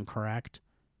there that's incorrect,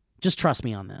 just trust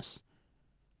me on this.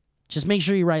 Just make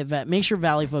sure you write that. Make sure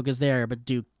Valley Folk is there, but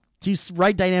do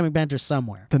write Dynamic Banter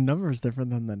somewhere. The number is different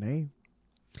than the name.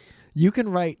 You can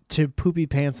write to Poopy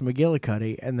Pants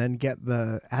McGillicuddy and then get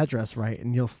the address right,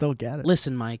 and you'll still get it.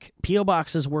 Listen, Mike, P.O.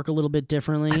 boxes work a little bit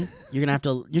differently. You're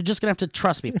just gonna have to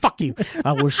trust me. Fuck you.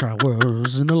 I wish I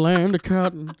was in the land of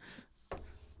cotton.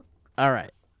 All right.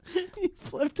 He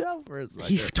flipped out for a second.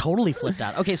 He totally flipped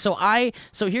out. Okay, so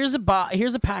here's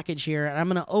a package here, and I'm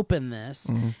gonna open this.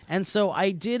 And so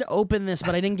I did open this,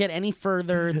 but I didn't get any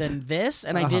further than this,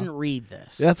 and I didn't read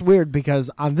this. That's weird, because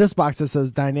on this box it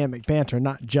says Dynamic Banter,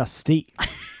 not just Steve.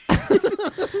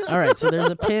 All right, so there's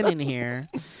a pin in here,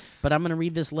 but I'm gonna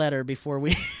read this letter before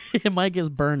Mike is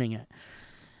burning it.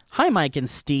 Hi, Mike and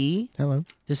Steve. Hello.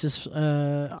 This is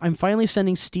I'm finally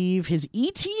sending Steve his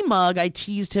ET mug I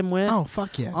teased him with. Oh,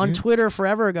 fuck yeah, on dude. Twitter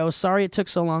forever ago. Sorry it took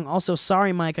so long. Also,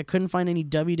 sorry, Mike, I couldn't find any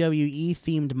WWE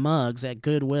themed mugs at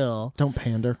Goodwill. Don't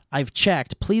pander. I've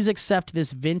checked. Please accept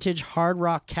this vintage Hard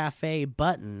Rock Cafe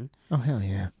button Oh, hell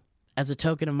yeah. as a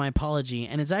token of my apology.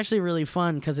 And it's actually really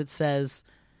fun because it says,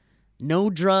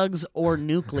 no drugs or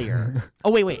nuclear.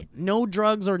 Oh, wait. No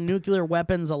drugs or nuclear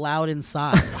weapons allowed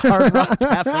inside Hard Rock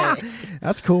Cafe.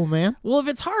 That's cool, man. Well, if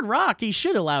it's Hard Rock, he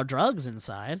should allow drugs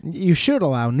inside. You should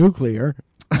allow nuclear.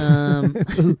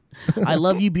 I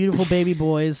love you, beautiful baby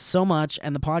boys, so much,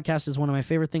 and the podcast is one of my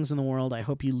favorite things in the world. I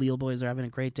hope you Leel boys are having a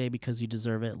great day because you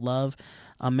deserve it. Love,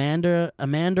 Amanda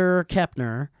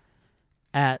Kepner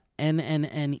at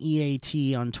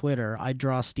NNNEAT on Twitter. I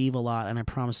draw Steve a lot, and I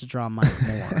promise to draw Mike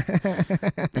more.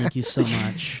 Thank you so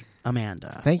much,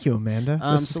 Amanda. Thank you, Amanda.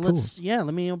 This So is cool.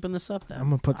 let me open this up then. I'm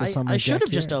gonna put this on my I should deck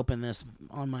have just here. opened this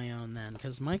on my own then,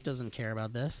 because Mike doesn't care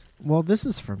about this. Well, this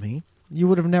is for me. You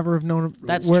would have never have known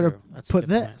That's where true. to That's a put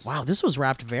good point. this. Wow, this was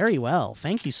wrapped very well.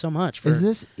 Thank you so much. For, Is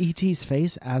this E.T.'s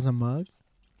face as a mug?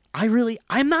 I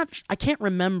can't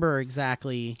remember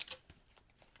exactly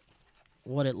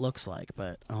what it looks like,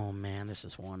 but oh man, this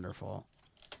is wonderful.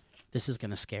 This is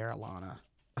gonna scare Alana.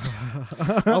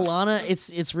 Alana,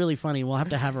 it's really funny. We'll have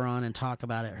to have her on and talk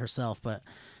about it herself, but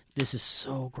this is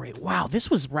so great. Wow, this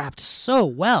was wrapped so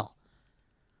well.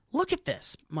 Look at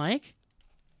this, Mike.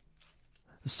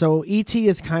 So E.T.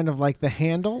 is kind of like the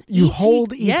handle. You E.T.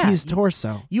 hold yeah, E.T.'s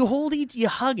torso. You hold E.T., you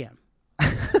hug him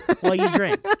while you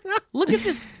drink. Look at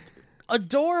this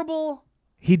adorable.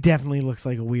 He definitely looks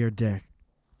like a weird dick,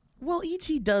 Well,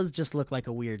 E.T. does just look like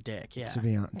a weird dick, yeah. to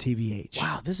be on TBH.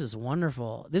 Wow, this is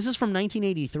wonderful. This is from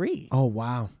 1983. Oh,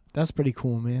 wow. That's pretty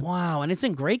cool, man. Wow, and it's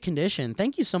in great condition.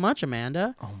 Thank you so much,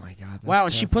 Amanda. Oh, my God. That's Wow,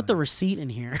 and she put the terrifying. receight in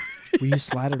here. Will you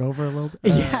slide it over a little bit?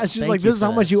 Yeah, she's thank like, you this is for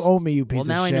how much you this. owe me, you piece Well,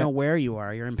 now of I shit. know where you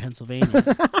are. You're in Pennsylvania.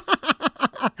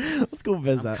 Let's go I'm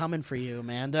visit. coming for you,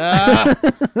 Amanda.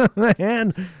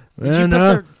 Man. Did you put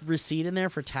the receipt in there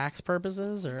for tax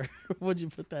purposes, or what'd you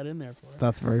put that in there for?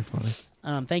 That's very funny.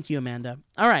 Thank you, Amanda.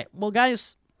 All right. Well,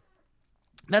 guys,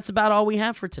 that's about all we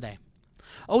have for today.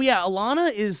 Oh, yeah.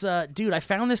 Alana is, dude, I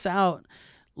found this out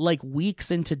like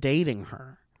weeks into dating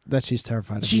her. That she's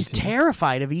terrified of She's E.T.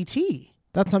 terrified of E.T.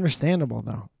 That's understandable,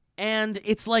 though. And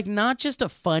it's like not just a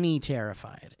funny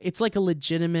terrified. It's like a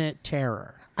legitimate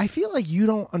terror. I feel like you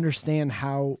don't understand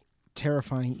how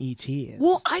terrifying E.T. is.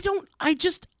 Well,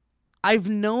 I've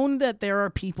known that there are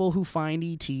people who find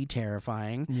E.T.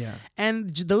 terrifying. Yeah. And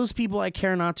those people I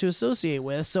care not to associate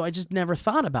with, so I just never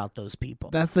thought about those people.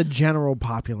 That's the general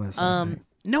populace. I think.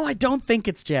 No, I don't think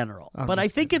it's general, I'm but I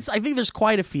just think I think there's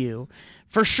quite a few.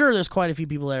 For sure, there's quite a few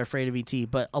people that are afraid of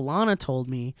ET. But Alana told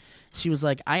me, she was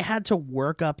like, I had to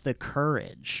work up the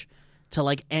courage to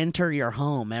like enter your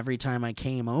home every time I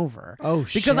came over. Oh,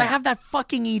 because I shit. have that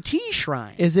fucking ET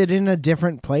shrine. Is it in a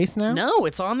different place now? No,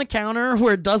 it's on the counter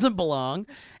where it doesn't belong,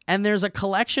 and there's a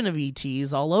collection of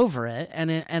ETs all over it.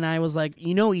 And I was like,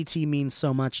 ET means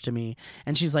so much to me.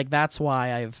 And she's like, that's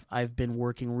why I've been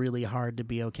working really hard to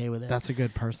be okay with it. That's a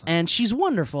good person. And she's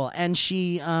wonderful. And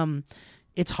she,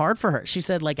 it's hard for her. She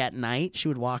said like at night she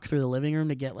would walk through the living room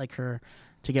to get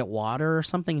to get water or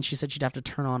something, and she said she'd have to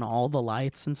turn on all the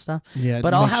lights and stuff. Yeah,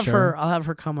 but I'll make have sure.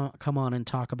 her come on and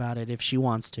talk about it if she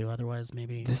wants to. Otherwise,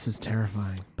 maybe. This is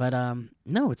terrifying. But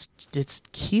no, it's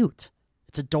cute.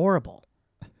 It's adorable.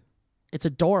 It's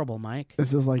adorable, Mike.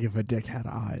 This is like if a dick had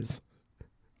eyes.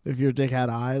 If your dick had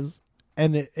eyes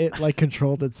and it like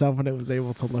controlled itself and it was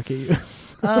able to look at you.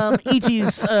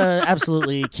 ET's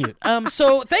absolutely cute.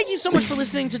 So thank you so much for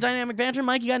listening to Dynamic Banter.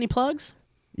 Mike, you got any plugs?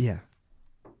 Yeah.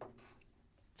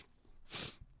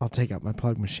 I'll take out my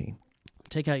plug machine.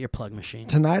 Take out your plug machine.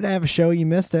 Tonight I have a show, you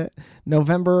missed it.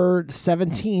 November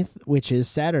 17th, which is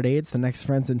Saturday. It's the next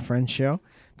Friends and Friends show.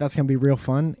 That's going to be real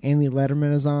fun. Annie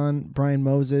Letterman is on. Brian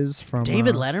Moses from...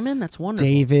 David Letterman? That's wonderful.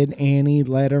 David, Annie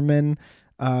Letterman.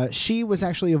 She was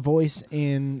actually a voice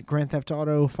in Grand Theft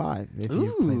Auto 5, if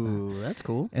you played that. Ooh, that's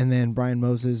cool. And then Brian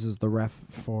Moses is the ref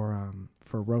for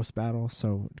Roast Battle,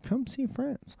 so come see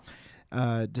Friends.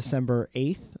 December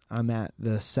 8th, I'm at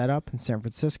the Setup in San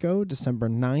Francisco. December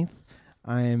 9th,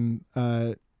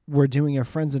 we're doing a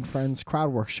Friends and Friends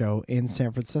crowd work show in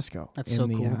San Francisco. That's so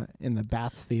cool. In the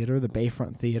Bats Theater, the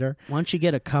Bayfront Theater. Why don't you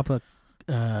get a cup of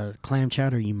clam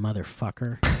chowder, you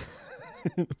motherfucker?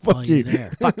 Fuck you.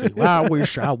 There. Fuck you. I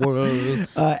wish I was.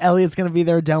 Elliot's going to be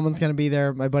there. Delman's going to be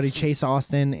there. My buddy Chase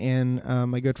Austin and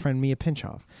my good friend Mia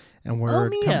Pinchov. And we're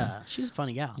Mia. coming. She's a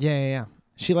funny gal. Yeah.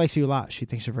 She likes you a lot. She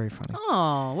thinks you're very funny.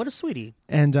 Oh, what a sweetie.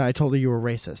 And I told her you were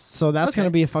racist. So that's Okay. going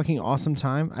to be a fucking awesome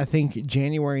time. I think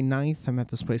January 9th, I'm at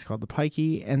this place called the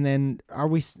Pikey. And then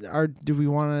do we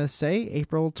want to say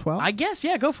April 12th? I guess,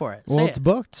 yeah, go for it. Well, Say it's it.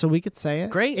 booked, so we could say it.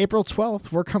 Great. April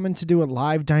 12th, we're coming to do a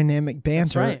live dynamic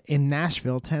banter right. in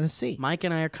Nashville, Tennessee. Mike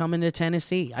and I are coming to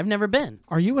Tennessee. I've never been.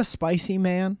 Are you a spicy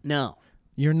man? No.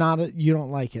 You're not. You don't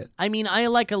like it. I mean, I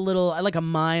like a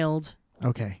mild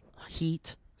Okay.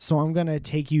 heat. So I'm going to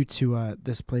take you to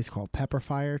this place called Pepper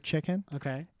Fire Chicken,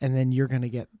 Okay. and then you're going to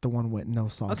get the one with no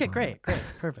sauce. Okay, on great, it.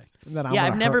 perfect. And then I'm Yeah,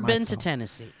 gonna I've never hurt been to myself.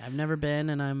 Tennessee. I've never been,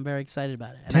 and I'm very excited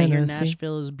about it. And I hear Tennessee?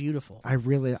 Nashville is beautiful. I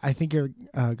think you're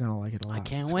going to like it a lot. I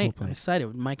can't It's a wait. Cool I'm place.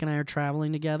 excited. Mike and I are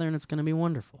traveling together, and it's going to be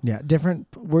wonderful. Yeah,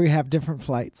 we have different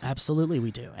flights. Absolutely,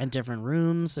 we do, and different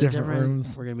rooms. And Different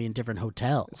rooms. We're going to be in different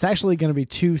hotels. It's actually going to be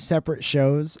 2 separate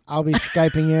shows. I'll be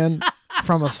Skyping in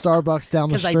from a Starbucks down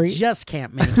the because I street. just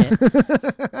can't make it.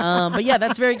 But yeah,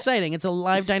 that's very exciting. It's a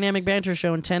live dynamic banter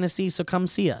show in Tennessee, so come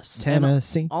see us. And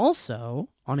Tennessee. also,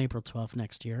 on April 12th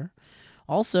next year,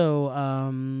 also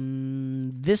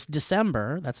this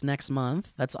December, that's next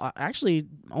month, that's actually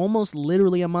almost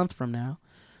literally a month from now,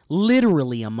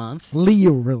 literally a month,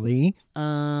 Literally.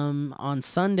 on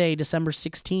Sunday, December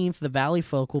 16th, the Valley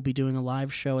Folk will be doing a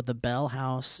live show at the Bell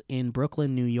House in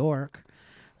Brooklyn, New York.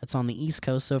 That's on the East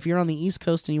Coast. So if you're on the East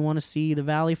Coast and you want to see the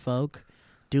Valley Folk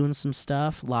doing some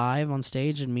stuff live on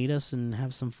stage and meet us and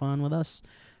have some fun with us,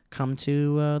 come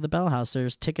to the Bell House.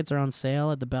 Tickets are on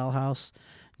sale at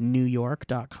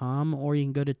thebellhousenewyork.com, or you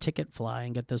can go to Ticketfly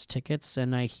and get those tickets.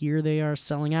 And I hear they are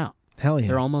selling out. Hell yeah.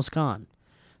 They're almost gone.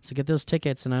 So get those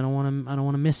tickets, and I don't want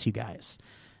to miss you guys.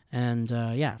 And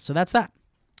yeah, so that's that.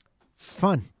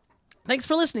 Fun. Thanks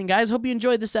for listening, guys. Hope you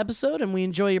enjoyed this episode, and we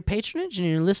enjoy your patronage and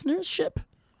your listenership.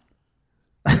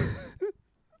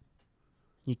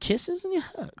 Your kisses and your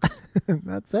hugs.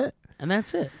 That's it. And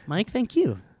that's it. Mike, thank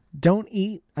you. Don't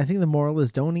eat. I think the moral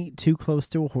is don't eat too close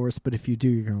to a horse, but if you do,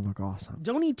 you're going to look awesome.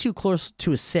 Don't eat too close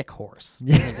to a sick horse.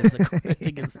 I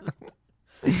think is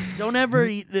don't ever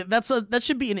eat. That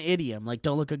should be an idiom. Like,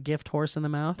 don't look a gift horse in the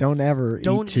mouth. Don't ever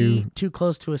eat too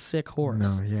close to a sick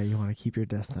horse. No, yeah, you want to keep your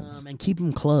distance. And keep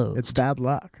them closed. It's bad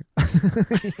luck. All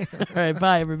right,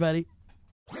 bye, everybody.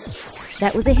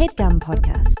 That was a HeadGum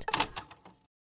podcast.